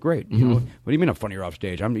about? I'm doing great. You know, what do you mean I'm funnier off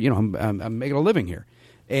stage? I'm making a living here."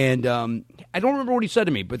 And I don't remember what he said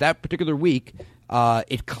to me, but that particular week,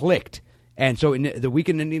 it clicked. And so in the week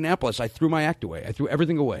in Indianapolis, I threw my act away. I threw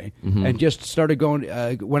everything away and just started going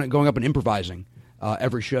up and improvising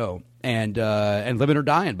every show. And living or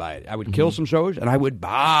dying by it. I would kill some shows, and I would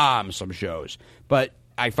bomb some shows. But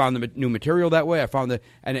I found the new material that way. I found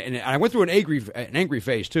and I went through an angry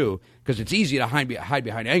phase too, because it's easy to hide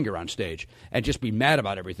behind anger on stage and just be mad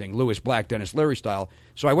about everything, Lewis Black, Dennis Leary style.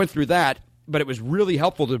 So I went through that, but it was really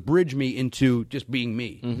helpful to bridge me into just being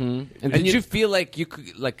me. And did you feel like you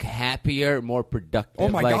could happier, more productive? Oh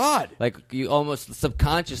my God! Like you almost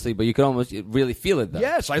subconsciously, but you could almost really feel it though.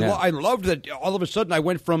 Yes, I loved that. All of a sudden, I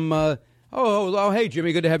went from hey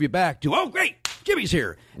Jimmy, good to have you back, to great, Jimmy's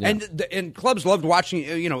here. Yeah. And clubs loved watching.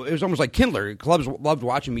 It was almost like Kindler. Clubs loved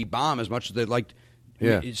watching me bomb as much as they liked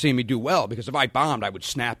seeing me do well. Because if I bombed, I would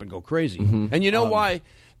snap and go crazy. And you know why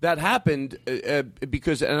that happened?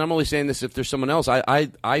 Because, and I'm only saying this if there's someone else.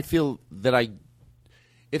 I feel that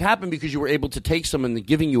it happened because you were able to take someone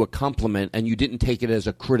giving you a compliment and you didn't take it as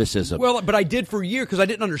a criticism. Well, but I did for a year because I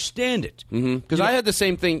didn't understand it. Because I had the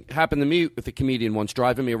same thing happen to me with a comedian once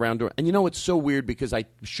driving me around. And it's so weird because I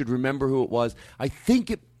should remember who it was.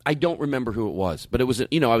 I don't remember who it was. But it was,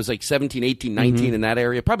 I was like 17, 18, 19 in that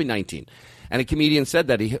area, probably 19. And a comedian said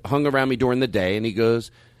that. He hung around me during the day and he goes,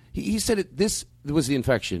 he said this was the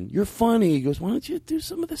infection. You're funny. He goes, why don't you do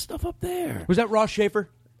some of this stuff up there? Was that Ross Schaefer?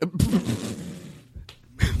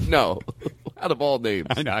 No, out of all names.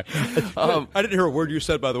 I know. I didn't hear a word you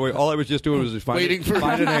said, by the way. All I was just doing was find a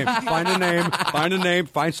name,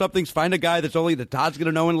 find something, find a guy that's only that Todd's going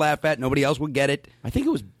to know and laugh at. Nobody else will get it. I think it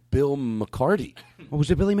was Bill McCarty. Oh,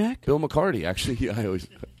 was it Billy Mack? Bill McCarty, actually.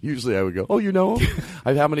 Usually I would go, oh, you know him?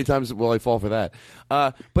 How many times will I fall for that?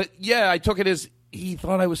 But yeah, I took it as he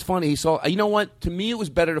thought I was funny. He saw, you know what? To me, it was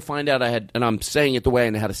better to find out I had, and I'm saying it the way I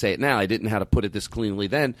know how to say it now. I didn't know how to put it this cleanly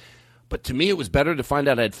then. But to me, it was better to find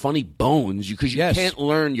out I had funny bones because you can't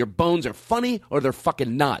learn your bones are funny or they're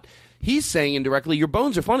fucking not. He's saying indirectly, your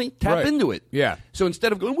bones are funny. Tap into it. Yeah. So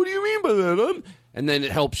instead of going, what do you mean by that? And then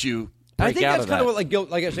it helps you break I think out that's of kind that. of what,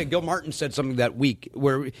 like I said, Gil Martin said something that week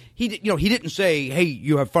where he didn't say, hey,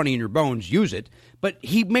 you have funny in your bones, use it. But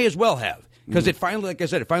he may as well have because it finally, like I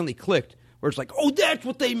said, it finally clicked where it's like, oh, that's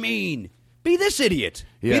what they mean. Be this idiot.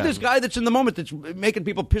 Yeah. Be this guy that's in the moment that's making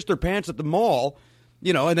people piss their pants at the mall.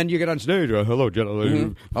 And then you get on stage, hello,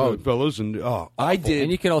 gentlemen, fellas, and I did.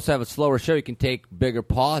 And you can also have a slower show. You can take bigger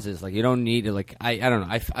pauses. Like, you don't need to, I don't know.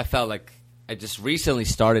 I felt like I just recently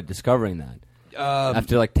started discovering that.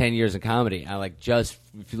 After like 10 years in comedy, I just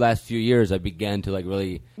the last few years I began to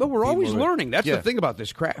really. But we're always learning. That's Yeah. the thing about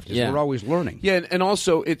this craft. Is Yeah. we're always learning. Yeah, and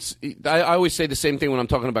also I always say the same thing when I'm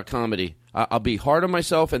talking about comedy. I'll be hard on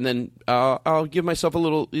myself, and then I'll give myself a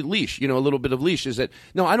little leash. A little bit of leash is that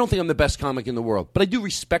no, I don't think I'm the best comic in the world, but I do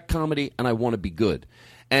respect comedy, and I want to be good.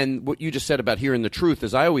 And what you just said about hearing the truth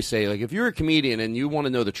is, I always say, like, if you're a comedian and you want to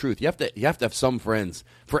know the truth, you have to have some friends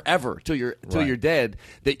forever till you're dead.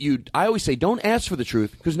 I always say, don't ask for the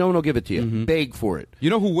truth because no one will give it to you. Beg for it. You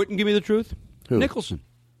know who wouldn't give me the truth? Who? Nicholson.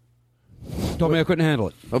 Told me I couldn't handle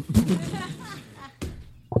it.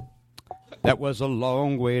 That was a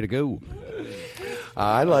long way to go.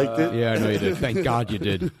 I liked it. Yeah, I know you did. Thank God you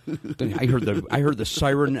did. I heard the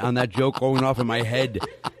siren on that joke going off in my head.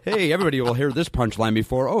 Hey, everybody will hear this punchline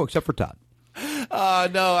before. Oh, except for Todd.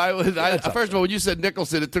 No, first of all, when you said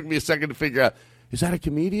Nicholson, it took me a second to figure out, is that a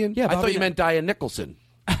comedian? Yeah, I thought you meant Diane Nicholson.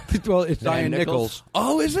 Well, it's Diane Nichols.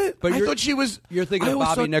 Oh, is it? But I thought she was. You're thinking of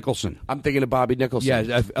Bobby Nicholson. I'm thinking of Bobby Nicholson.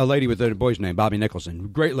 Yeah, a lady with a boy's name, Bobby Nicholson.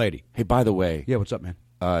 Great lady. Hey, by the way. Yeah, what's up, man?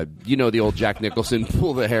 You know the old Jack Nicholson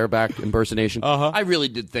pull the hair back impersonation? I really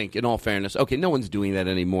did think, in all fairness, okay, no one's doing that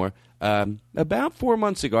anymore. About 4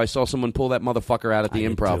 months ago, I saw someone pull that motherfucker out at the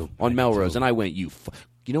Improv on Melrose, and I went, you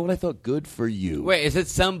know what I thought? Good for you. Wait, is it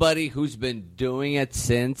somebody who's been doing it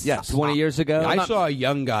since 20 years ago? I saw a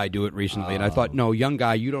young guy do it recently, and I thought, no, young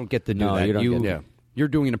guy, you don't get to do that. You don't get it. You're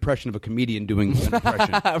doing an impression of a comedian doing an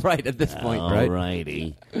impression. Right, at this point, right?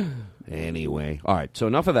 Alrighty. Anyway. All right, so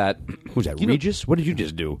enough of that. Who's that, Regis? What did you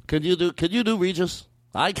just do? Could you do Regis?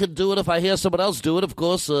 I could do it if I hear someone else do it. Of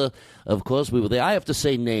course, we were there. I have to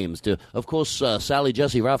say names too. Of course, Sally,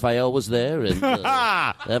 Jesse, Raphael was there, and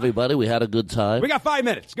everybody. We had a good time. We got 5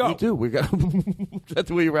 minutes. Go. We do. We got. That's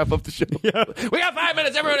the way you wrap up the show. Yeah. We got 5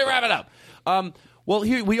 minutes. Everybody, wrap it up. Well,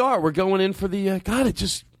 here we are. We're going in for the. God, it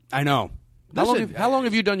just. I know. How long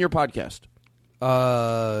have you done your podcast?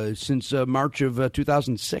 Since March of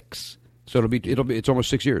 2006. So it's almost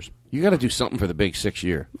 6 years. You got to do something for the big 6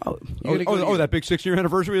 year. That big 6 year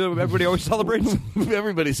anniversary that everybody always celebrates.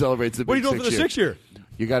 Everybody celebrates the big 6 year. What are you doing for the 6 year?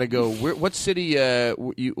 You got to go. What city?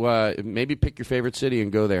 Maybe pick your favorite city and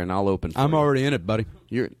go there, and I'll open. I'm already in it, buddy.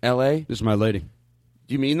 You're L.A. This is my lady.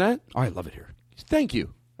 Do you mean that? Oh, I love it here. Thank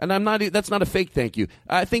you. And I'm not. That's not a fake thank you.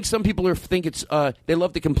 I think some people think it's. They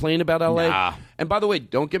love to complain about L.A. Nah. And by the way,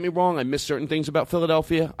 don't get me wrong. I miss certain things about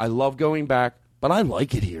Philadelphia. I love going back, but I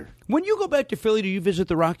like it here. When you go back to Philly, do you visit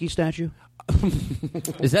the Rocky statue?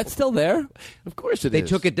 Is that still there? Of course it is. They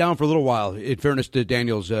took it down for a little while, in fairness to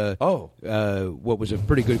Daniel's, what was a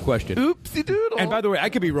pretty good question. Oopsie doodle. And by the way, I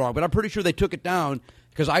could be wrong, but I'm pretty sure they took it down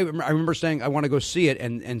because I remember saying I want to go see it,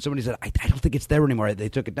 and somebody said, I don't think it's there anymore. They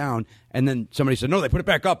took it down, and then somebody said, no, they put it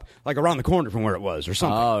back up, like around the corner from where it was or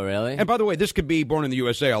something. Oh, really? And by the way, this could be Born in the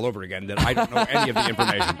USA all over again, that I don't know any of the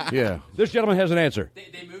information. Yeah. This gentleman has an answer.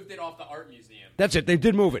 They moved it off the art museum. That's it. They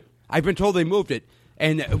did move it. I've been told they moved it.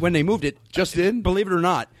 And when they moved it, believe it or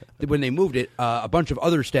not, when they moved it, a bunch of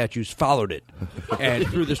other statues followed it and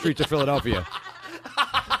through the streets of Philadelphia.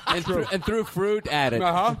 and threw fruit at it.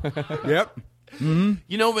 Yep. Mm-hmm.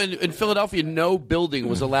 You know, in Philadelphia, no building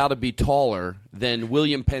was allowed to be taller than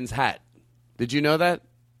William Penn's hat. Did you know that?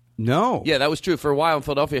 No. Yeah, that was true for a while in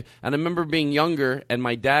Philadelphia. And I remember being younger, and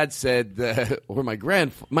my dad said, or my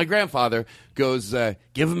grandfather goes,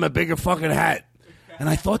 give him a bigger fucking hat. And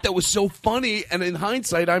I thought that was so funny, and in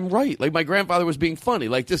hindsight, I'm right. Like, my grandfather was being funny.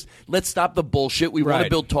 Like, just, let's stop the bullshit. We want to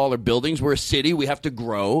build taller buildings. We're a city. We have to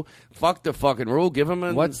grow. Fuck the fucking rule. Give him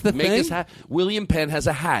a... What's the make thing? His hat. William Penn has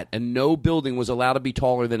a hat, and no building was allowed to be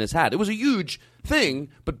taller than his hat. It was a huge thing,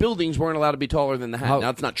 but buildings weren't allowed to be taller than the hat. Now,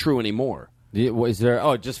 it's not true anymore. Was there...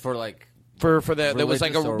 Oh, just for, like... For the there was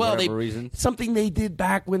like a reason. Something they did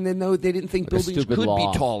back when they didn't think buildings could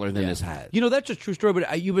be taller than his hat. You know, that's a true story, but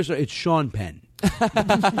it's Sean Penn.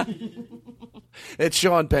 It's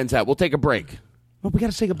Sean Penn's hat. We'll take a break. Well, we got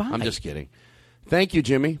to say goodbye. I'm just kidding. Thank you,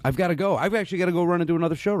 Jimmy. I've got to go. I've actually got to go run and do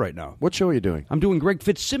another show right now. What show are you doing? I'm doing Greg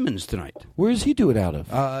Fitzsimmons tonight. Where does he do it out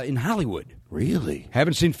of? In Hollywood. Really?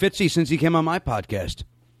 Haven't seen Fitzy since he came on my podcast.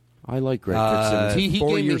 I like Greg Fitzsimmons. He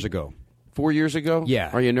 4 years ago. 4 years ago? Yeah.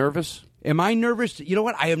 Are you nervous? Am I nervous? You know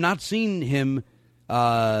what? I have not seen him.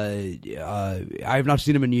 I have not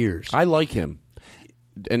seen him in years. I like him.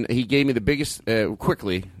 And he gave me the biggest,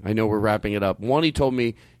 quickly, I know we're wrapping it up. One, he told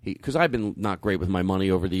me, because I've been not great with my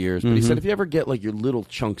money over the years, but he said, if you ever get like your little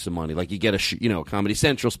chunks of money, like you get a Comedy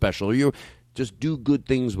Central special, or you just do good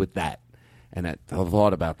things with that. And I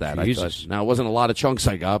thought about that. Jesus. Now, it wasn't a lot of chunks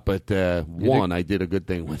I got, but one, I did a good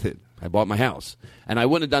thing with it. I bought my house. And I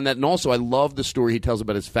wouldn't have done that. And also, I love the story he tells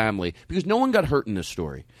about his family, because no one got hurt in this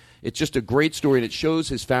story. It's just a great story, and it shows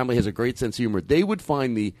his family has a great sense of humor. They would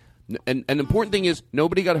find and the important thing is,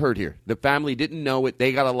 nobody got hurt here. The family didn't know it.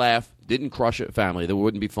 They got a laugh. Didn't crush it. Family. That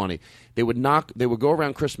wouldn't be funny. They would go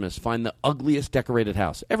around Christmas, find the ugliest decorated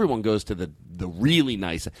house. Everyone goes to the really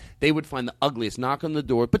nice. They would find the ugliest, knock on the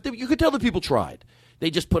door. But you could tell the people tried. They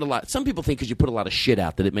just put a lot. Some people think because you put a lot of shit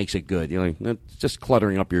out that it makes it good. You're like, it's just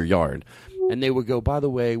cluttering up your yard. And they would go, by the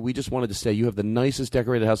way, we just wanted to say you have the nicest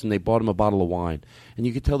decorated house, and they bought him a bottle of wine. And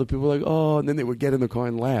you could tell the people like, oh, and then they would get in the car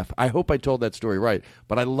and laugh. I hope I told that story right.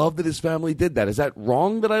 But I love that his family did that. Is that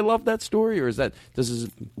wrong that I love that story? Or is that,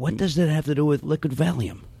 what does that have to do with liquid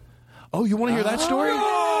Valium? Oh, you want to hear that story?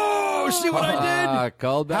 Oh, see what I did?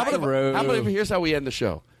 Called back How about here's how we end the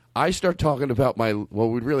show. I start talking about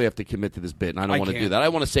we'd really have to commit to this bit, and I don't want to do that. I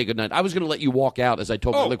want to say goodnight. I was going to let you walk out as I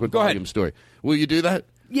told my liquid Valium story. Will you do that?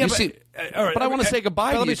 Yeah, all right, but I want to say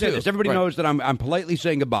goodbye to you, let me say this. Everybody knows that I'm politely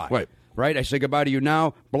saying goodbye. Right? I say goodbye to you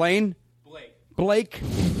now. Blaine? Blake?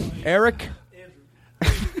 Eric?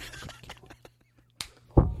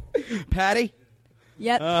 Patty?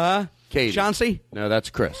 Yep. Uh-huh. Katie. Chauncey? No, that's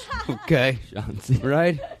Chris. Okay. Chauncey.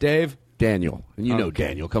 Right? Dave? Daniel. And you know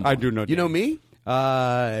Daniel. Come on. I do know You know me?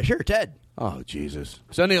 Sure, Ted. Oh, Jesus.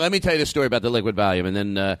 So anyway, let me tell you this story about the liquid Valium, and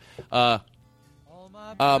then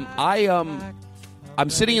I'm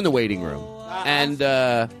sitting in the waiting room, and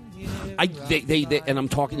and I'm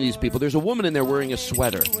talking to these people. There's a woman in there wearing a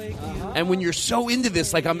sweater, and when you're so into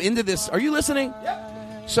this, like I'm into this. Are you listening? Yep.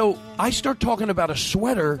 So I start talking about a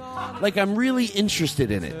sweater, like I'm really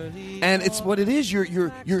interested in it, and it's what it is.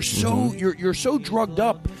 You're so drugged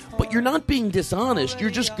up, but you're not being dishonest. You're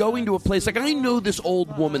just going to a place like I know this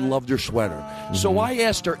old woman loved her sweater, so I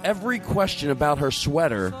asked her every question about her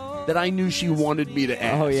sweater that I knew she wanted me to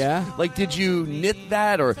ask. Oh, yeah? Like, did you knit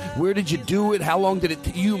that, or where did you do it? How long did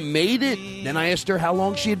it you made it? Then I asked her how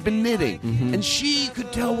long she had been knitting. And she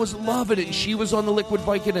could tell was loving it. And she was on the liquid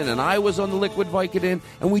Vicodin, and I was on the liquid Vicodin,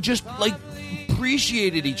 and we just, like,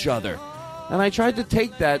 appreciated each other. And I tried to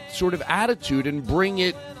take that sort of attitude and bring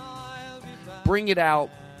it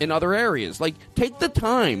out in other areas. Like, take the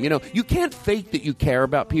time. You know, you can't fake that you care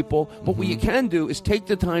about people, but what you can do is take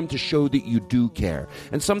the time to show that you do care.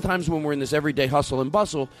 And sometimes when we're in this everyday hustle and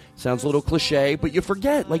bustle, sounds a little cliche, but you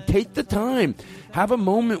forget. Like, take the time. Have a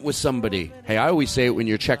moment with somebody. Hey, I always say it when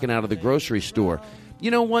you're checking out of the grocery store. You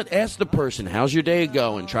know what? Ask the person, how's your day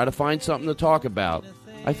going? Try to find something to talk about.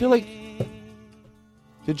 I feel like...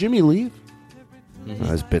 Did Jimmy leave?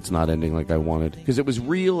 This bit's not ending like I wanted. Because it was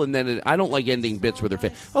real, and then I don't like ending bits where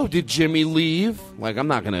they're oh, did Jimmy leave? Like, I'm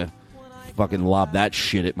not going to fucking lob that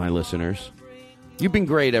shit at my listeners. You've been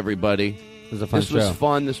great, everybody. It was a fun show. This was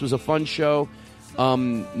fun. This was a fun show.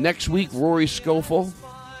 Next week, Rory Scofield.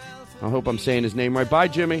 I hope I'm saying his name right. Bye,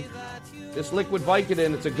 Jimmy. This liquid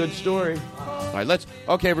Vicodin, it's a good story. All right,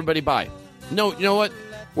 okay, everybody, bye. No, you know what?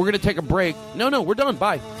 We're going to take a break. No, we're done.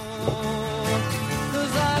 Bye.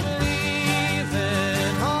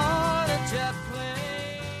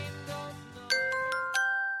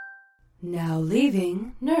 Now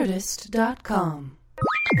leaving Nerdist.com.